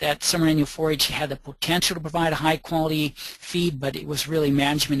certainly that summer annual forage had the potential to provide a high quality feed, but it was really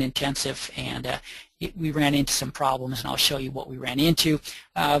management intensive, and we ran into some problems, and I'll show you what we ran into.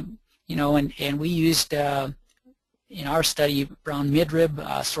 And we used in our study brown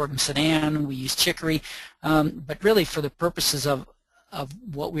midrib, sorghum sudan, we used chicory, but really for the purposes of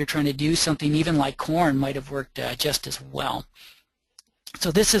what we were trying to do, something even like corn might have worked just as well. So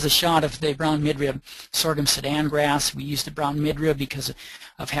this is a shot of the brown midrib sorghum sudan grass. We used the brown midrib because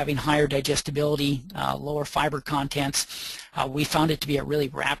of having higher digestibility, lower fiber contents. We found it to be a really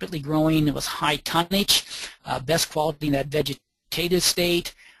rapidly growing. It was high tonnage, best quality in that vegetative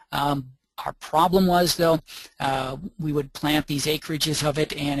state. Our problem was, though, we would plant these acreages of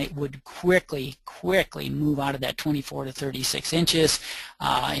it, and it would quickly move out of that 24 to 36 inches.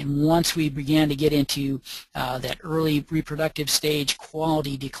 And once we began to get into that early reproductive stage,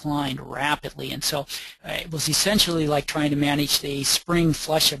 quality declined rapidly. And so it was essentially like trying to manage the spring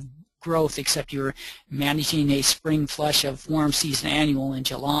flush of growth, except you were managing a spring flush of warm season annual in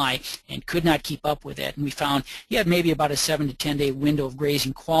July and could not keep up with it. And we found you had maybe about a 7 to 10 day window of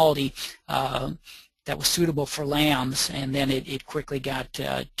grazing quality that was suitable for lambs, and then it quickly got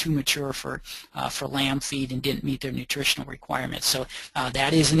too mature for lamb feed and didn't meet their nutritional requirements. So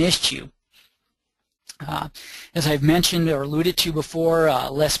that is an issue. As I've mentioned or alluded to before,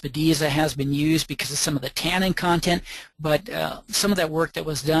 Lespedeza has been used because of some of the tannin content, but some of that work that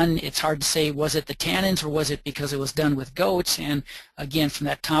was done, it's hard to say, was it the tannins or was it because it was done with goats? And again, from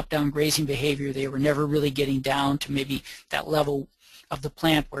that top-down grazing behavior, they were never really getting down to maybe that level of the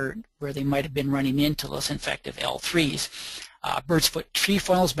plant where they might have been running into those infective L3s. Bird's foot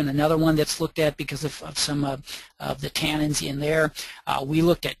trefoil has been another one that's looked at because of some of the tannins in there. We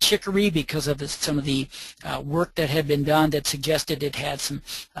looked at chicory because of some of the work that had been done that suggested it had some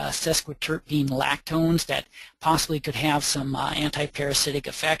sesquiterpene lactones that possibly could have some anti-parasitic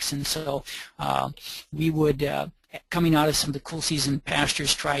effects. And so we would, coming out of some of the cool season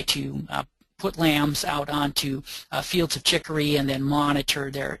pastures, try to put lambs out onto fields of chicory and then monitor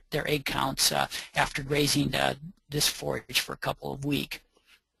their egg counts after grazing this forage for a couple of weeks.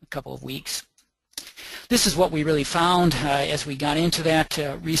 This is what we really found as we got into that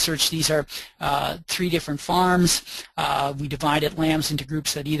research. These are 3 different farms. We divided lambs into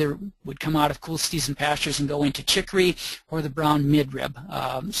groups that either would come out of cool season pastures and go into chicory or the brown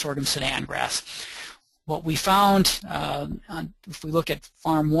midrib, sorghum Sudan grass. What we found, if we look at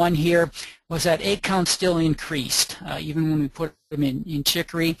farm 1 here, was that egg count still increased, even when we put them in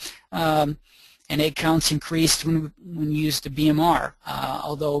chicory. And egg counts increased when we used the BMR,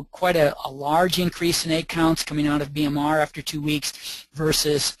 although quite a large increase in egg counts coming out of BMR after 2 weeks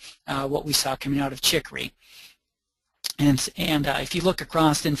versus what we saw coming out of chicory. And if you look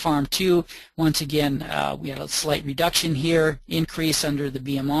across in farm 2, once again, we had a slight reduction here, increase under the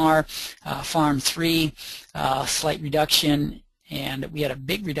BMR. Farm 3, slight reduction. And we had a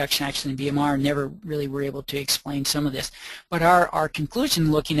big reduction actually in BMR, and never really were able to explain some of this. But our conclusion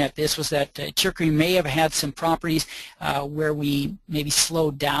looking at this was that chicory may have had some properties where we maybe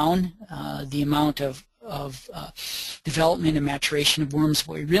slowed down the amount of development and maturation of worms,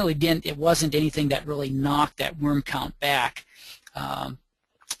 but we really didn't. It wasn't anything that really knocked that worm count back.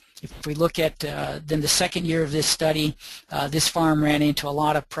 If we look at then the second year of this study, this farm ran into a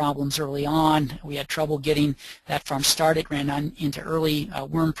lot of problems early on. We had trouble getting that farm started, ran on into early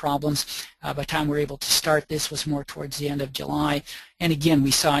worm problems. By the time we were able to start, this was more towards the end of July. And again, we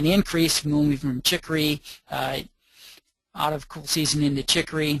saw an increase moving from chicory out of cool season into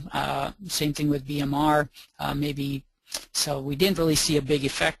chicory. Same thing with BMR, maybe. So we didn't really see a big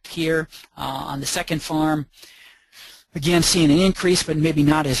effect here. On the second farm, again, seeing an increase, but maybe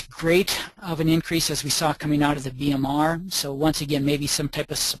not as great of an increase as we saw coming out of the BMR. So once again, maybe some type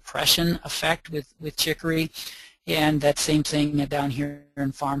of suppression effect with chicory. And that same thing down here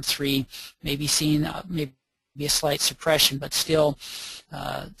in farm 3, maybe seeing maybe a slight suppression, but still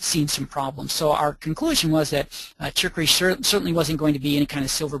seeing some problems. So our conclusion was that chicory certainly wasn't going to be any kind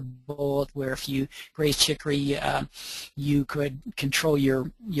of silver bullet where if you graze chicory you could control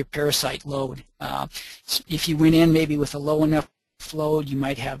your parasite load. If you went in maybe with a low enough load, you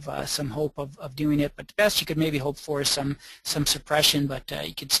might have some hope of doing it, but the best you could maybe hope for is some suppression, but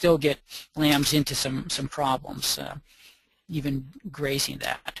you could still get lambs into some problems even grazing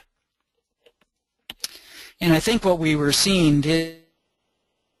that. And I think what we were seeing is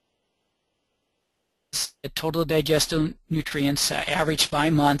the total digestive nutrients averaged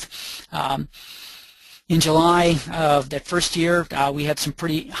by month. In July of that first year, we had some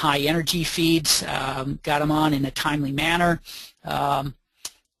pretty high energy feeds, got them on in a timely manner,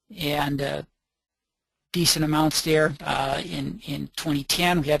 and decent amounts there. In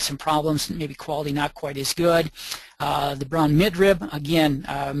 2010, we had some problems, maybe quality not quite as good. The brown midrib, again,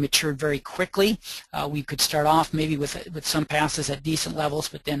 matured very quickly. We could start off maybe with some passes at decent levels,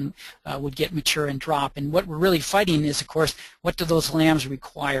 but then would get mature and drop. And what we're really fighting is, of course, what do those lambs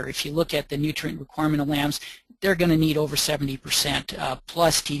require? If you look at the nutrient requirement of lambs, they're going to need over 70%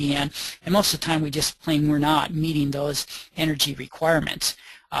 plus TDN, and most of the time we just plain were not meeting those energy requirements.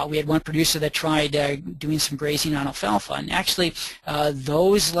 We had one producer that tried doing some grazing on alfalfa, and actually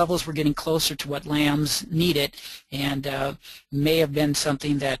those levels were getting closer to what lambs needed, and may have been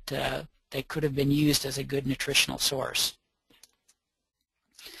something that that could have been used as a good nutritional source.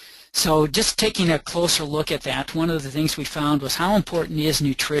 So just taking a closer look at that, one of the things we found was how important is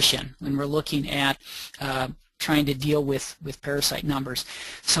nutrition when we're looking at trying to deal with parasite numbers.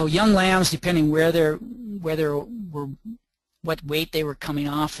 So young lambs, depending where they were, what weight they were coming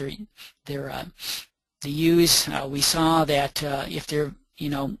off their ewes, we saw that if they're,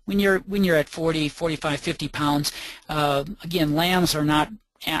 when you're at 40, 45, 50 pounds, again, lambs are not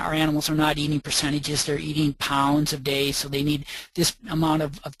our animals are not eating percentages, they're eating pounds of day, so they need this amount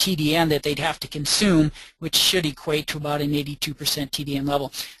of TDN that they'd have to consume, which should equate to about an 82% TDN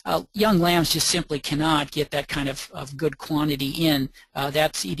level. Young lambs just simply cannot get that kind of good quantity in.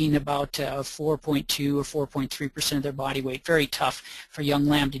 That's eating about 4.2 or 4.3% of their body weight. Very tough for young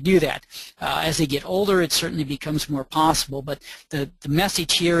lamb to do that. As they get older, it certainly becomes more possible, but the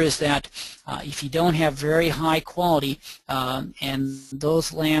message here is that if you don't have very high quality, and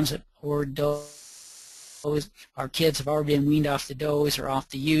those lambs or does, our kids have already been weaned off the does or off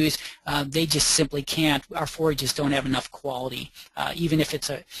the ewes, they just simply can't. Our forages don't have enough quality. Even if it's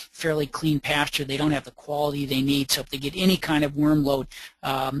a fairly clean pasture, they don't have the quality they need. So if they get any kind of worm load,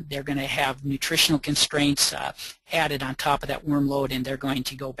 they're going to have nutritional constraints added on top of that worm load, and they're going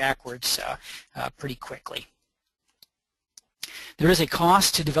to go backwards pretty quickly. There is a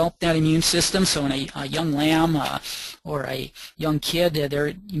cost to develop that immune system, so in a young lamb or a young kid,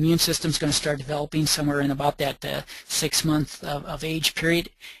 their immune system is going to start developing somewhere in about that 6 month of age period,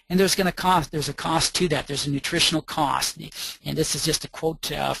 and there's a cost to that. There's a nutritional cost, and this is just a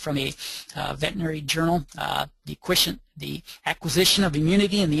quote from a veterinary journal. The acquisition of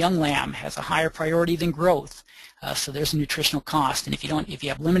immunity in the young lamb has a higher priority than growth. So there's a nutritional cost, and if you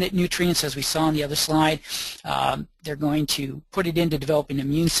have limited nutrients, as we saw on the other slide, they're going to put it into developing an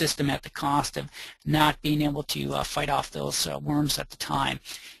immune system at the cost of not being able to fight off those worms at the time.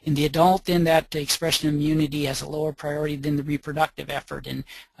 In the adult, then, that expression of immunity has a lower priority than the reproductive effort, and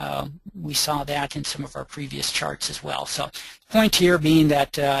we saw that in some of our previous charts as well. So the point here being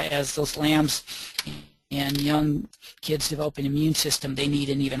that as those lambs and young kids develop an immune system, they need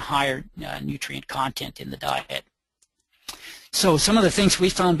an even higher nutrient content in the diet. So some of the things we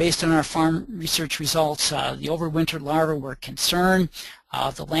found based on our farm research results, the overwintered larvae were a concern.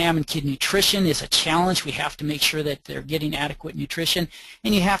 The lamb and kid nutrition is a challenge. We have to make sure that they're getting adequate nutrition,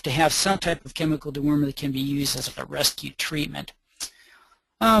 and you have to have some type of chemical dewormer that can be used as a rescue treatment.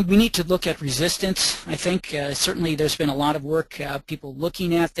 We need to look at resistance. I think certainly there's been a lot of work, people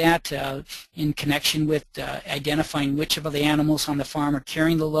looking at that in connection with identifying which of the animals on the farm are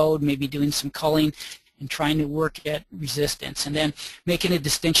carrying the load, maybe doing some culling and trying to work at resistance, and then making a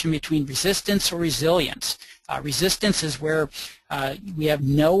distinction between resistance or resilience. Resistance is where we have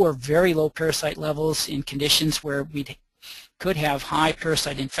no or very low parasite levels in conditions where we could have high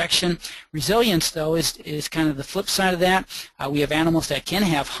parasite infection. Resilience, though, is kind of the flip side of that. We have animals that can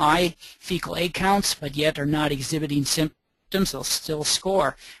have high fecal egg counts, but yet are not exhibiting symptoms. They'll still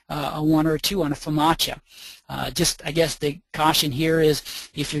score a 1 or a 2 on a FAMACHA. Just, I guess, the caution here is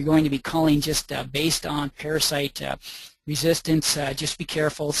if you're going to be culling just based on parasite resistance, just be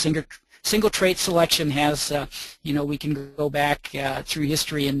careful. Single trait selection has, we can go back through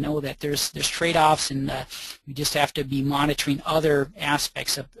history and know that there's trade-offs, and we just have to be monitoring other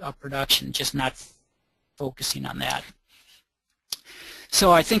aspects of production, just not focusing on that.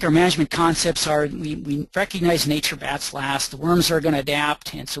 So I think our management concepts are, we recognize nature bats last. The worms are going to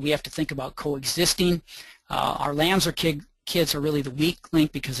adapt, and so we have to think about coexisting. Our lambs or kids are really the weak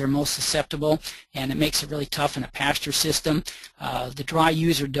link because they're most susceptible, and it makes it really tough in a pasture system. The dry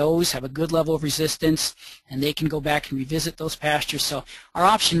ewes or does have a good level of resistance, and they can go back and revisit those pastures. So our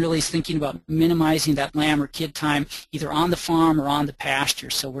option really is thinking about minimizing that lamb or kid time either on the farm or on the pasture.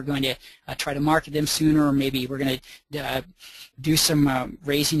 So we're going to try to market them sooner, or maybe we're going to do some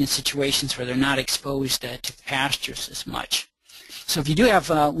raising in situations where they're not exposed to pastures as much. So if you do have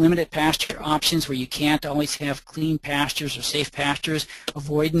limited pasture options where you can't always have clean pastures or safe pastures,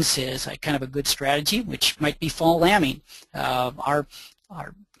 avoidance is kind of a good strategy, which might be fall lambing. Our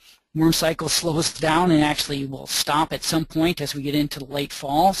worm cycle slows down and actually will stop at some point as we get into the late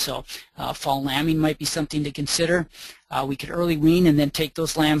fall, so fall lambing might be something to consider. We could early wean and then take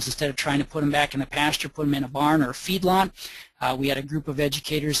those lambs, instead of trying to put them back in the pasture, put them in a barn or a feedlot. We had a group of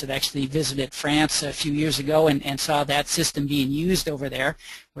educators that actually visited France a few years ago and saw that system being used over there,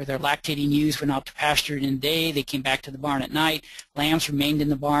 where their lactating ewes went out to pasture in the day, they came back to the barn at night, lambs remained in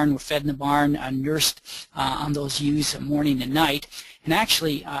the barn, were fed in the barn, nursed on those ewes morning and night. And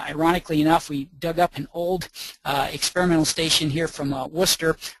actually, ironically enough, we dug up an old experimental station here from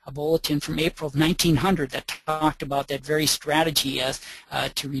Worcester, a bulletin from April of 1900 that talked about that very strategy as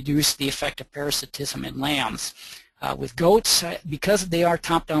to reduce the effect of parasitism in lambs. With goats, because they are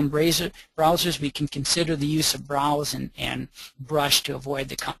top-down browsers, we can consider the use of browse and brush to avoid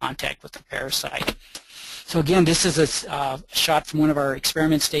the contact with the parasite. So again, this is a shot from one of our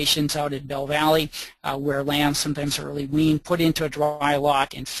experiment stations out at Bell Valley, where lambs, sometimes early weaned, put into a dry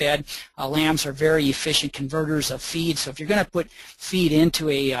lot and fed. Lambs are very efficient converters of feed, so if you're going to put feed into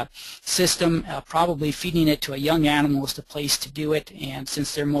a system, probably feeding it to a young animal is the place to do it, and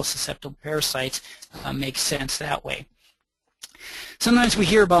since they're most susceptible to parasites, makes sense that way. Sometimes we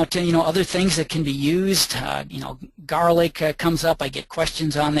hear about other things that can be used. Garlic comes up. I get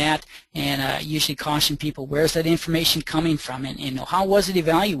questions on that, and I usually caution people: where's that information coming from? And how was it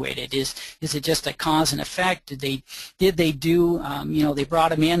evaluated? Is it just a cause and effect? Did they do they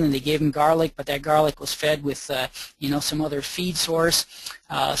brought them in and they gave them garlic, but that garlic was fed with some other feed source?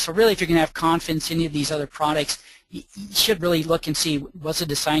 So really, if you're going to have confidence in any of these other products, you should really look and see, was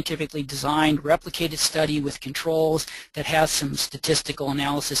it a scientifically designed, replicated study with controls that has some statistical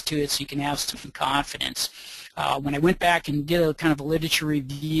analysis to it, so you can have some confidence. When I went back and did a kind of a literature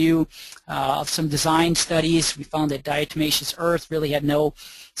review of some design studies, we found that diatomaceous earth really had no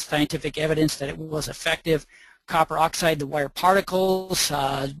scientific evidence that it was effective. Copper oxide, the wire particles,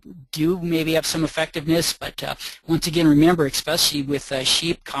 do maybe have some effectiveness, but once again, remember, especially with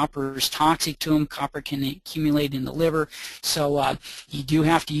sheep, copper is toxic to them. Copper can accumulate in the liver, so you do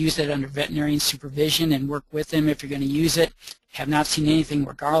have to use that under veterinarian supervision and work with them if you're going to use it. Have not seen anything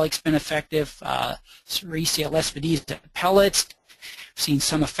where garlic's been effective. Sericea lespedeza pellets, seen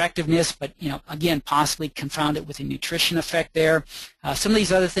some effectiveness, but again, possibly confound it with a nutrition effect there. Some of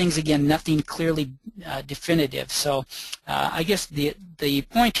these other things, again, nothing clearly definitive. So I guess the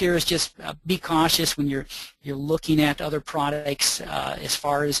point here is just be cautious when you're looking at other products as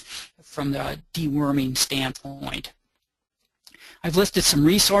far as from the deworming standpoint. I've listed some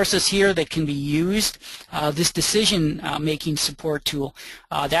resources here that can be used. This decision-making support tool,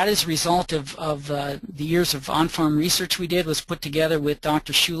 that is a result of the years of on-farm research we did, was put together with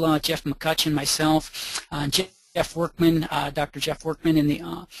Dr. Shula, Jeff McCutcheon, myself, Jeff Workman, Dr. Jeff Workman in the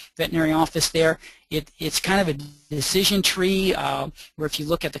veterinary office there. It's kind of a decision tree where if you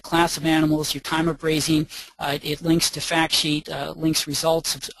look at the class of animals, your time of raising, it links to fact sheet, links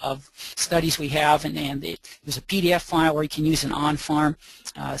results of studies we have, and there's a PDF file where you can use an on-farm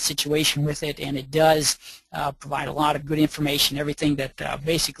situation with it, and it does provide a lot of good information, everything that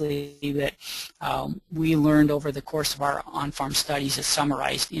basically that we learned over the course of our on-farm studies is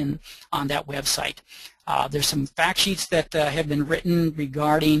summarized on that website. There's some fact sheets that have been written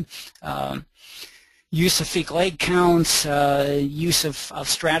regarding use of fecal egg counts, use of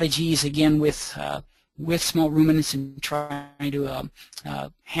strategies, again, with small ruminants and trying to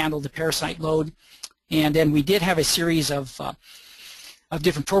handle the parasite load. And then we did have a series of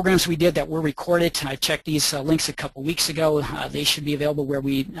different programs we did that were recorded. I checked these links a couple weeks ago. They should be available, where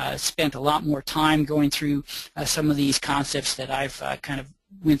we spent a lot more time going through some of these concepts that I've kind of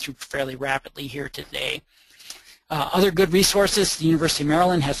went through fairly rapidly here today. Other good resources: the University of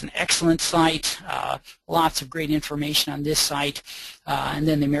Maryland has an excellent site, lots of great information on this site, and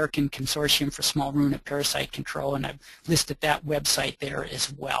then the American Consortium for Small Ruminant Parasite Control, and I've listed that website there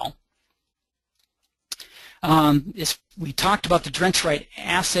as well. We talked about the drench-right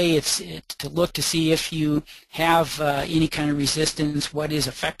assay. It's to look to see if you have any kind of resistance, what is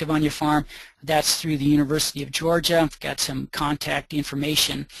effective on your farm. That's through the University of Georgia. I've got some contact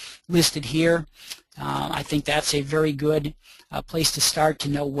information listed here. I think that's a very good place to start, to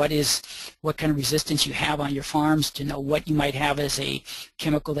know what kind of resistance you have on your farms, to know what you might have as a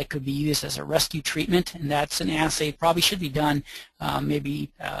chemical that could be used as a rescue treatment, and that's an assay probably should be done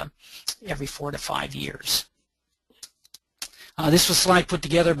maybe every 4 to 5 years. This was a slide put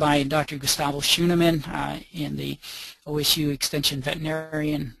together by Dr. Gustavo Schunemann in the OSU Extension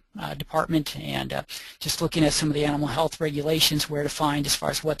Veterinarian Department, and just looking at some of the animal health regulations, where to find as far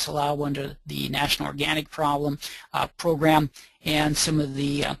as what's allowed under the National Organic Program, and some of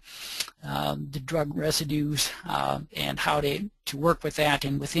the drug residues and how to work with that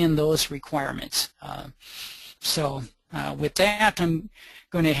and within those requirements. So with that, I'm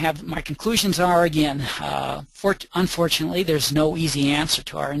going to have my conclusions are, again, unfortunately, there's no easy answer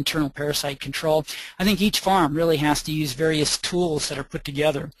to our internal parasite control. I think each farm really has to use various tools that are put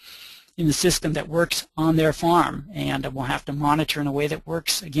together in the system that works on their farm, and we'll have to monitor in a way that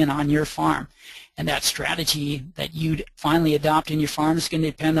works, again, on your farm. And that strategy that you'd finally adopt in your farm is going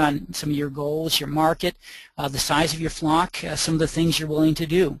to depend on some of your goals, your market, the size of your flock, some of the things you're willing to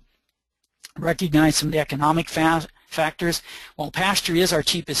do. Recognize some of the economic factors. While pasture is our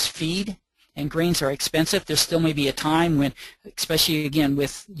cheapest feed and grains are expensive, there still may be a time when, especially again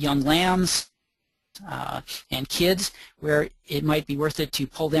with young lambs and kids, where it might be worth it to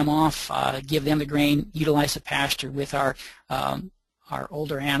pull them off, give them the grain, utilize the pasture with our our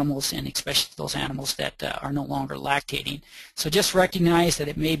older animals, and especially those animals that are no longer lactating. So just recognize that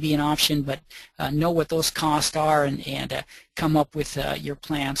it may be an option, but know what those costs are and come up with your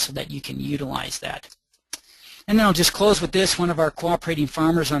plan so that you can utilize that. And then I'll just close with this. One of our cooperating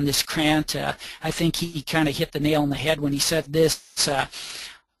farmers on this grant, I think he kind of hit the nail on the head when he said this.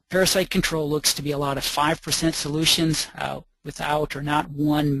 Parasite control looks to be a lot of 5% solutions without or not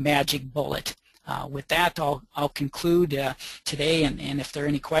one magic bullet. With that, I'll conclude today, and if there are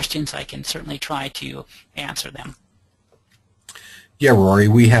any questions, I can certainly try to answer them. Yeah, Rory,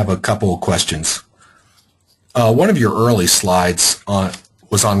 we have a couple of questions. One of your early slides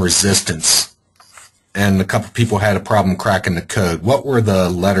was on resistance, and a couple people had a problem cracking the code. What were the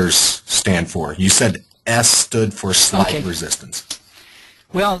letters stand for? You said S stood for slight resistance.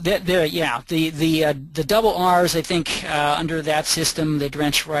 Well, the double R's, I think, under that system, the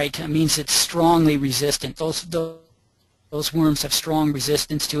drench right, means it's strongly resistant. Those worms have strong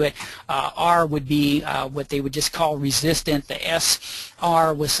resistance to it. R would be what they would just call resistant. The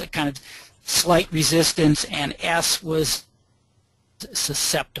SR was a kind of slight resistance, and S was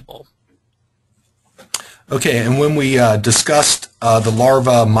susceptible. Okay, and when we discussed the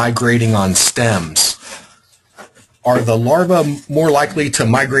larvae migrating on stems, are the larvae more likely to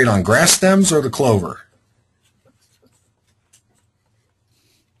migrate on grass stems or the clover?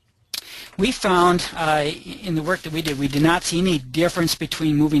 We found in the work that we did not see any difference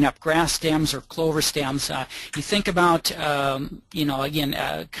between moving up grass stems or clover stems. You think about, again,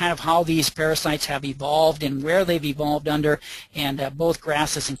 kind of how these parasites have evolved and where they've evolved under, and both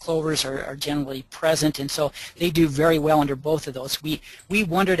grasses and clovers are generally present, and so they do very well under both of those. We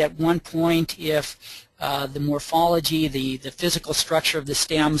wondered at one point if the morphology, the physical structure of the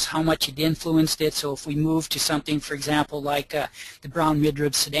stems, how much it influenced it. So if we move to something, for example, like the brown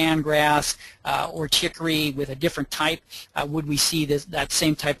midrib Sudan grass or chicory with a different type, would we see that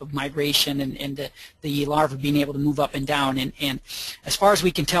same type of migration and the larvae being able to move up and down? And as far as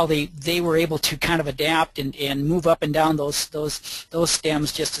we can tell, they were able to kind of adapt and move up and down those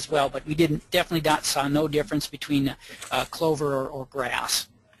stems just as well. But we definitely saw no difference between clover or grass.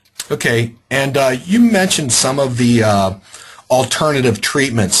 Okay, and you mentioned some of the alternative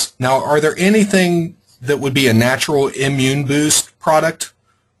treatments. Now, are there anything that would be a natural immune boost product?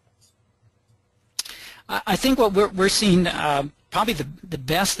 I think what we're seeing, probably the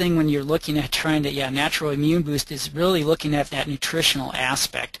best thing when you're looking at trying to, natural immune boost is really looking at that nutritional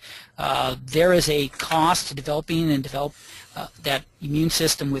aspect. There is a cost to developing and develop that immune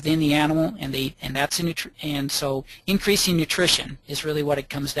system within the animal, and so increasing nutrition is really what it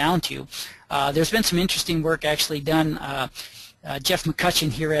comes down to. There's been some interesting work actually done. Jeff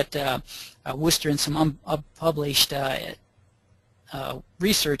McCutcheon here at Worcester and some unpublished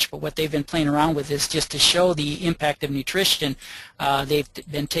research, but what they've been playing around with is just to show the impact of nutrition. They've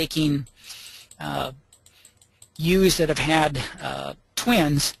been taking ewes that have had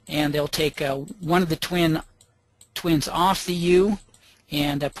twins, and they'll take one of the twins off the ewe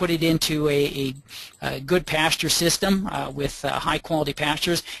and put it into a good pasture system with high quality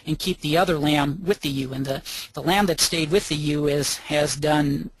pastures, and keep the other lamb with the ewe. And the lamb that stayed with the ewe has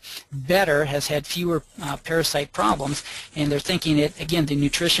done better, has had fewer parasite problems, and they're thinking again, the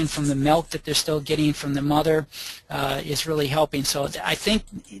nutrition from the milk that they're still getting from the mother is really helping. So I think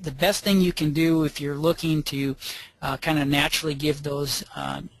the best thing you can do if you're looking to kind of naturally give those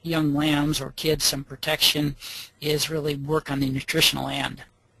young lambs or kids some protection is really work on the nutritional end.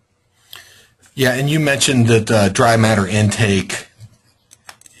 Yeah, and you mentioned that dry matter intake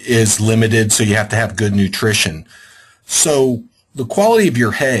is limited, so you have to have good nutrition. So the quality of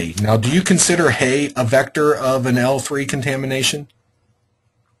your hay, now do you consider hay a vector of an L3 contamination?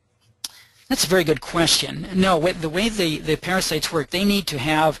 That's a very good question. No, the way the parasites work, they need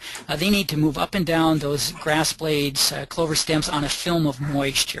to move up and down those grass blades, clover stems on a film of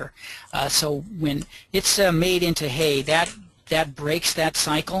moisture. So when it's made into hay, that breaks that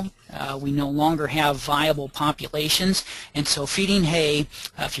cycle. We no longer have viable populations, and so feeding hay,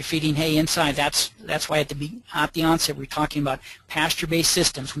 if you're feeding hay inside, that's why at the onset we're talking about pasture-based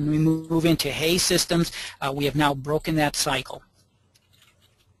systems. When we move into hay systems, we have now broken that cycle.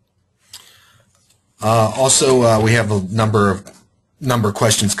 Also, we have a number of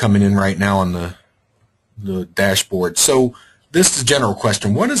questions coming in right now on the dashboard. So this is a general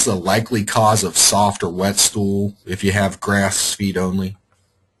question. What is the likely cause of soft or wet stool if you have grass feed only?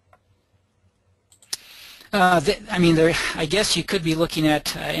 I mean, I guess you could be looking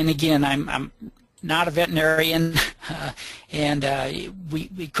at, and again, I'm not a veterinarian, and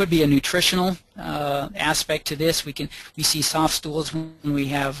it could be a nutritional aspect to this. We see soft stools when we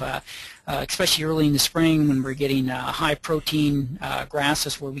have, especially early in the spring when we're getting high protein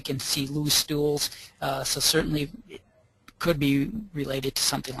grasses where we can see loose stools. So certainly it could be related to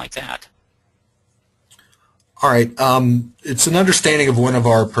something like that. All right. It's an understanding of one of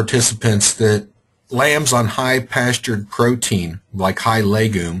our participants that lambs on high pastured protein, like high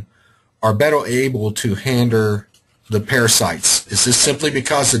legume, are better able to handle the parasites. Is this simply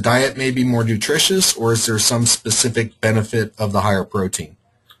because the diet may be more nutritious, or is there some specific benefit of the higher protein?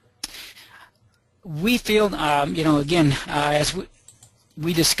 We feel, again, as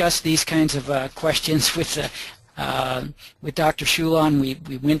we discussed these kinds of questions with Dr. Shulon, we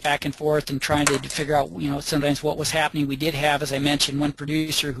went back and forth and trying to figure out, sometimes what was happening. We did have, as I mentioned, one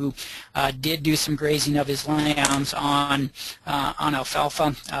producer who did do some grazing of his lambs on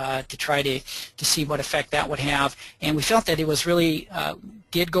alfalfa to try to see what effect that would have, and we felt that it was really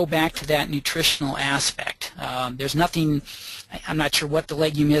did go back to that nutritional aspect. There's nothing, I'm not sure what the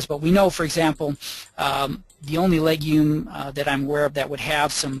legume is, but we know, for example, the only legume that I'm aware of that would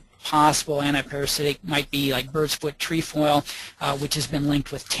have some possible antiparasitic might be like bird's foot trefoil, which has been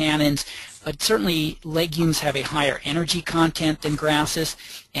linked with tannins. But certainly legumes have a higher energy content than grasses,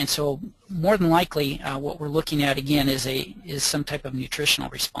 and so more than likely what we're looking at again is some type of nutritional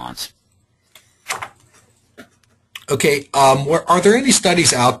response. Okay, are there any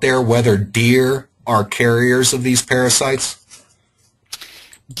studies out there whether deer are carriers of these parasites?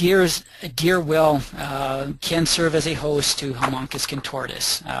 Deer can serve as a host to Homunculus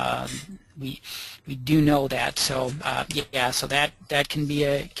contortus. We do know that, so yeah, so that can be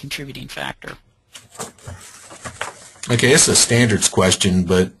a contributing factor. Okay, it's a standards question,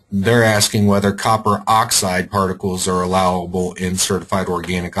 but they're asking whether copper oxide particles are allowable in certified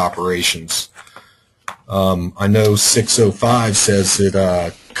organic operations. I know 605 says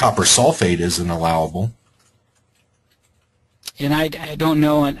that copper sulfate isn't allowable. And I don't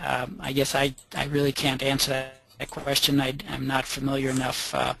know, and I guess I really can't answer that question. I'm not familiar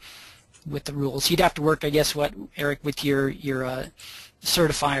enough with the rules. You'd have to work, I guess, Eric, with your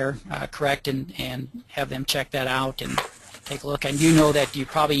certifier, correct, and have them check that out and take a look. I do know that you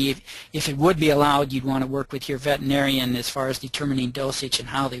probably, if it would be allowed, you'd want to work with your veterinarian as far as determining dosage and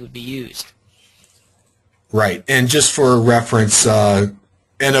how they would be used. Right, and just for reference,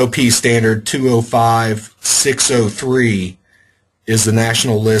 NOP standard 205-603 is the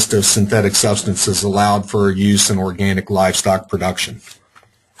national list of synthetic substances allowed for use in organic livestock production.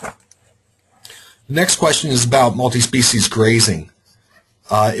 The next question is about multi-species grazing.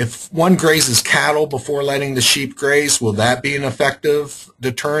 If one grazes cattle before letting the sheep graze, will that be an effective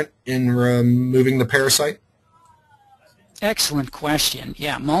deterrent in removing the parasite? Excellent question.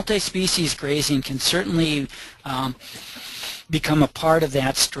 Yeah, multi-species grazing can certainly become a part of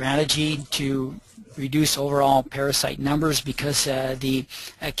that strategy to reduce overall parasite numbers, because the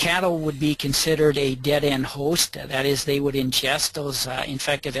cattle would be considered a dead-end host. That is, they would ingest those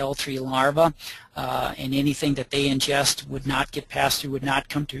infected L3 larvae, and anything that they ingest would not get passed through, would not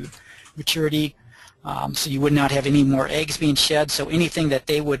come to maturity. So you would not have any more eggs being shed. So anything that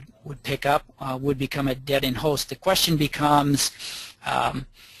they would pick up would become a dead-end host. The question becomes, I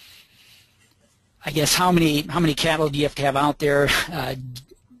guess, how many cattle do you have to have out there?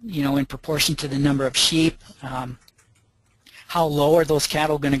 In proportion to the number of sheep. How low are those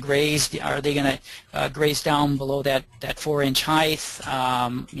cattle going to graze? Are they going to graze down below that 4-inch height? Are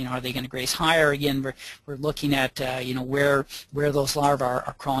they going to graze higher? Again, we're looking at where those larvae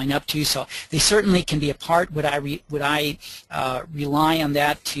are crawling up to. So they certainly can be a part. Would I rely on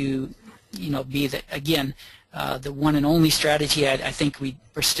that to be the one and only strategy? I think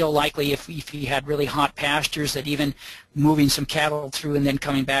we're still likely, if you had really hot pastures, that even moving some cattle through and then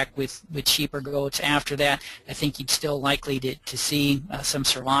coming back with sheep or goats after that, I think you'd still likely to see some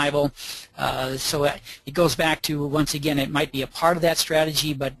survival. So it goes back to, once again, it might be a part of that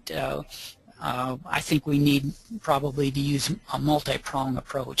strategy, but I think we need probably to use a multi-pronged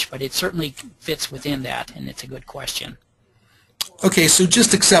approach, but it certainly fits within that, and it's a good question. Okay, so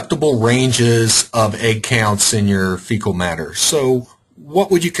just acceptable ranges of egg counts in your fecal matter. So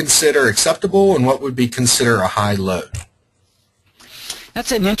what would you consider acceptable, and what would be considered a high load?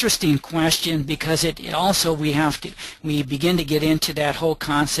 That's an interesting question because it also we begin to get into that whole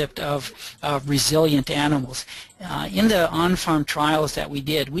concept of resilient animals. In the on-farm trials that we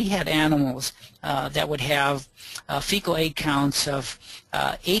did, we had animals that would have fecal egg counts of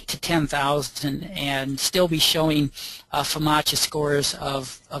 8 to 10,000 and still be showing FAMACHA scores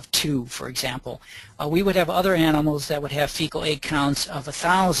of 2, for example. We would have other animals that would have fecal egg counts of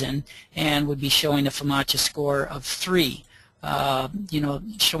 1,000 and would be showing a FAMACHA score of 3.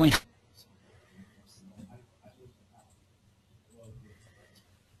 Showing.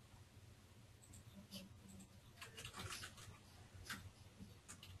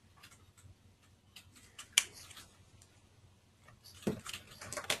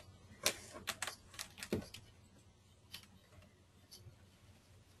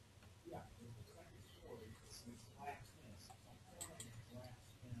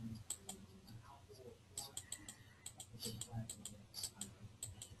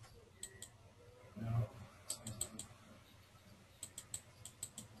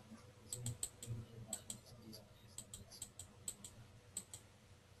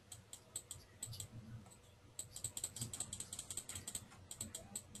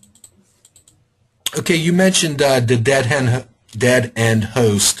 Okay, you mentioned the dead end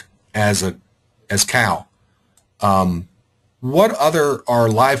host as cow. What other are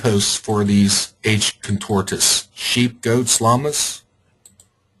live hosts for these H. contortus? Sheep, goats, llamas?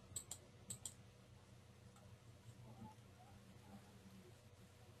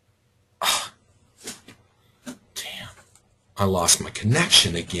 Ah, damn, I lost my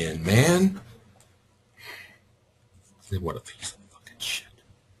connection again, man. What a piece of fucking shit.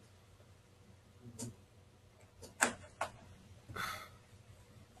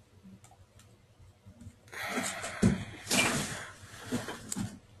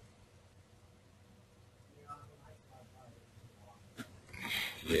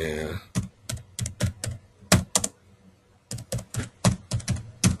 Yeah.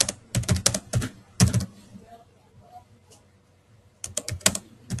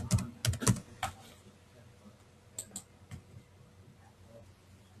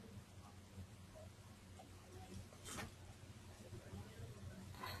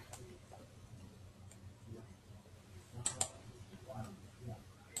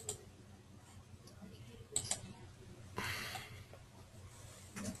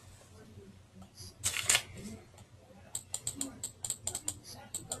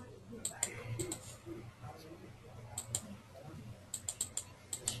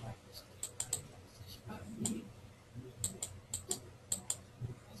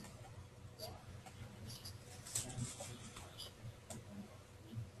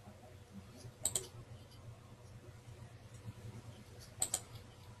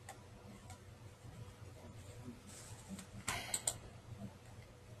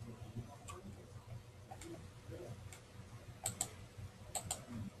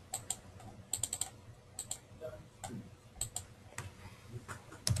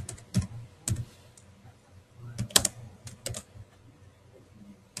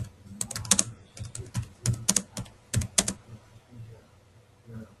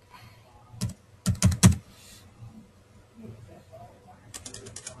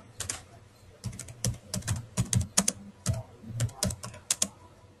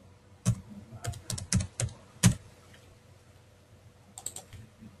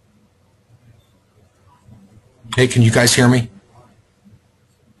 Hey, can you guys hear me?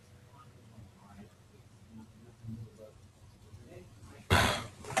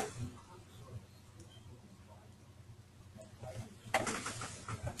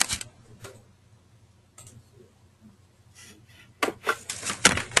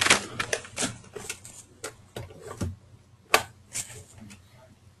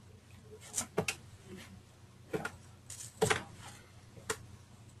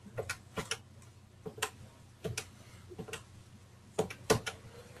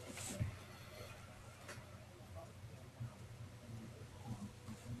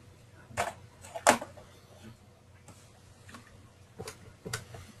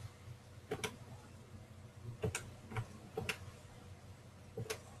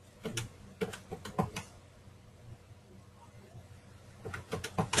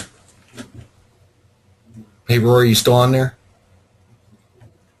 Hey, Rory, you still on there?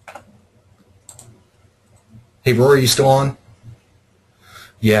 Hey, Rory, you still on?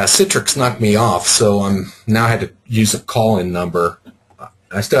 Yeah, Citrix knocked me off, so I'm now had to use a call-in number.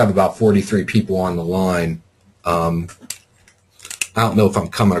 I still have about 43 people on the line. I don't know if I'm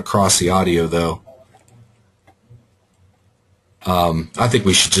coming across the audio, though. I think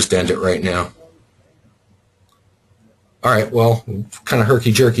we should just end it right now. All right, well, kind of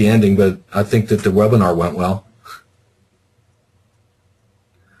herky-jerky ending, but I think that the webinar went well.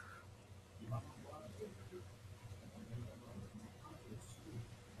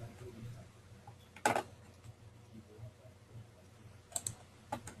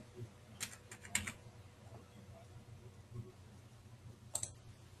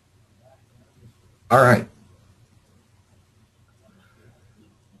 All right.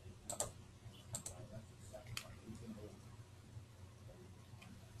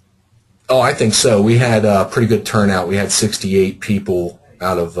 Oh, I think so. We had a pretty good turnout. We had 68 people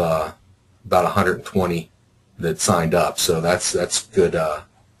out of about 120 that signed up. So that's good.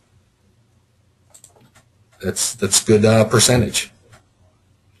 That's good percentage.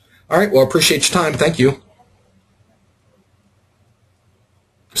 All right. Well, I appreciate your time. Thank you.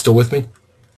 Still with me?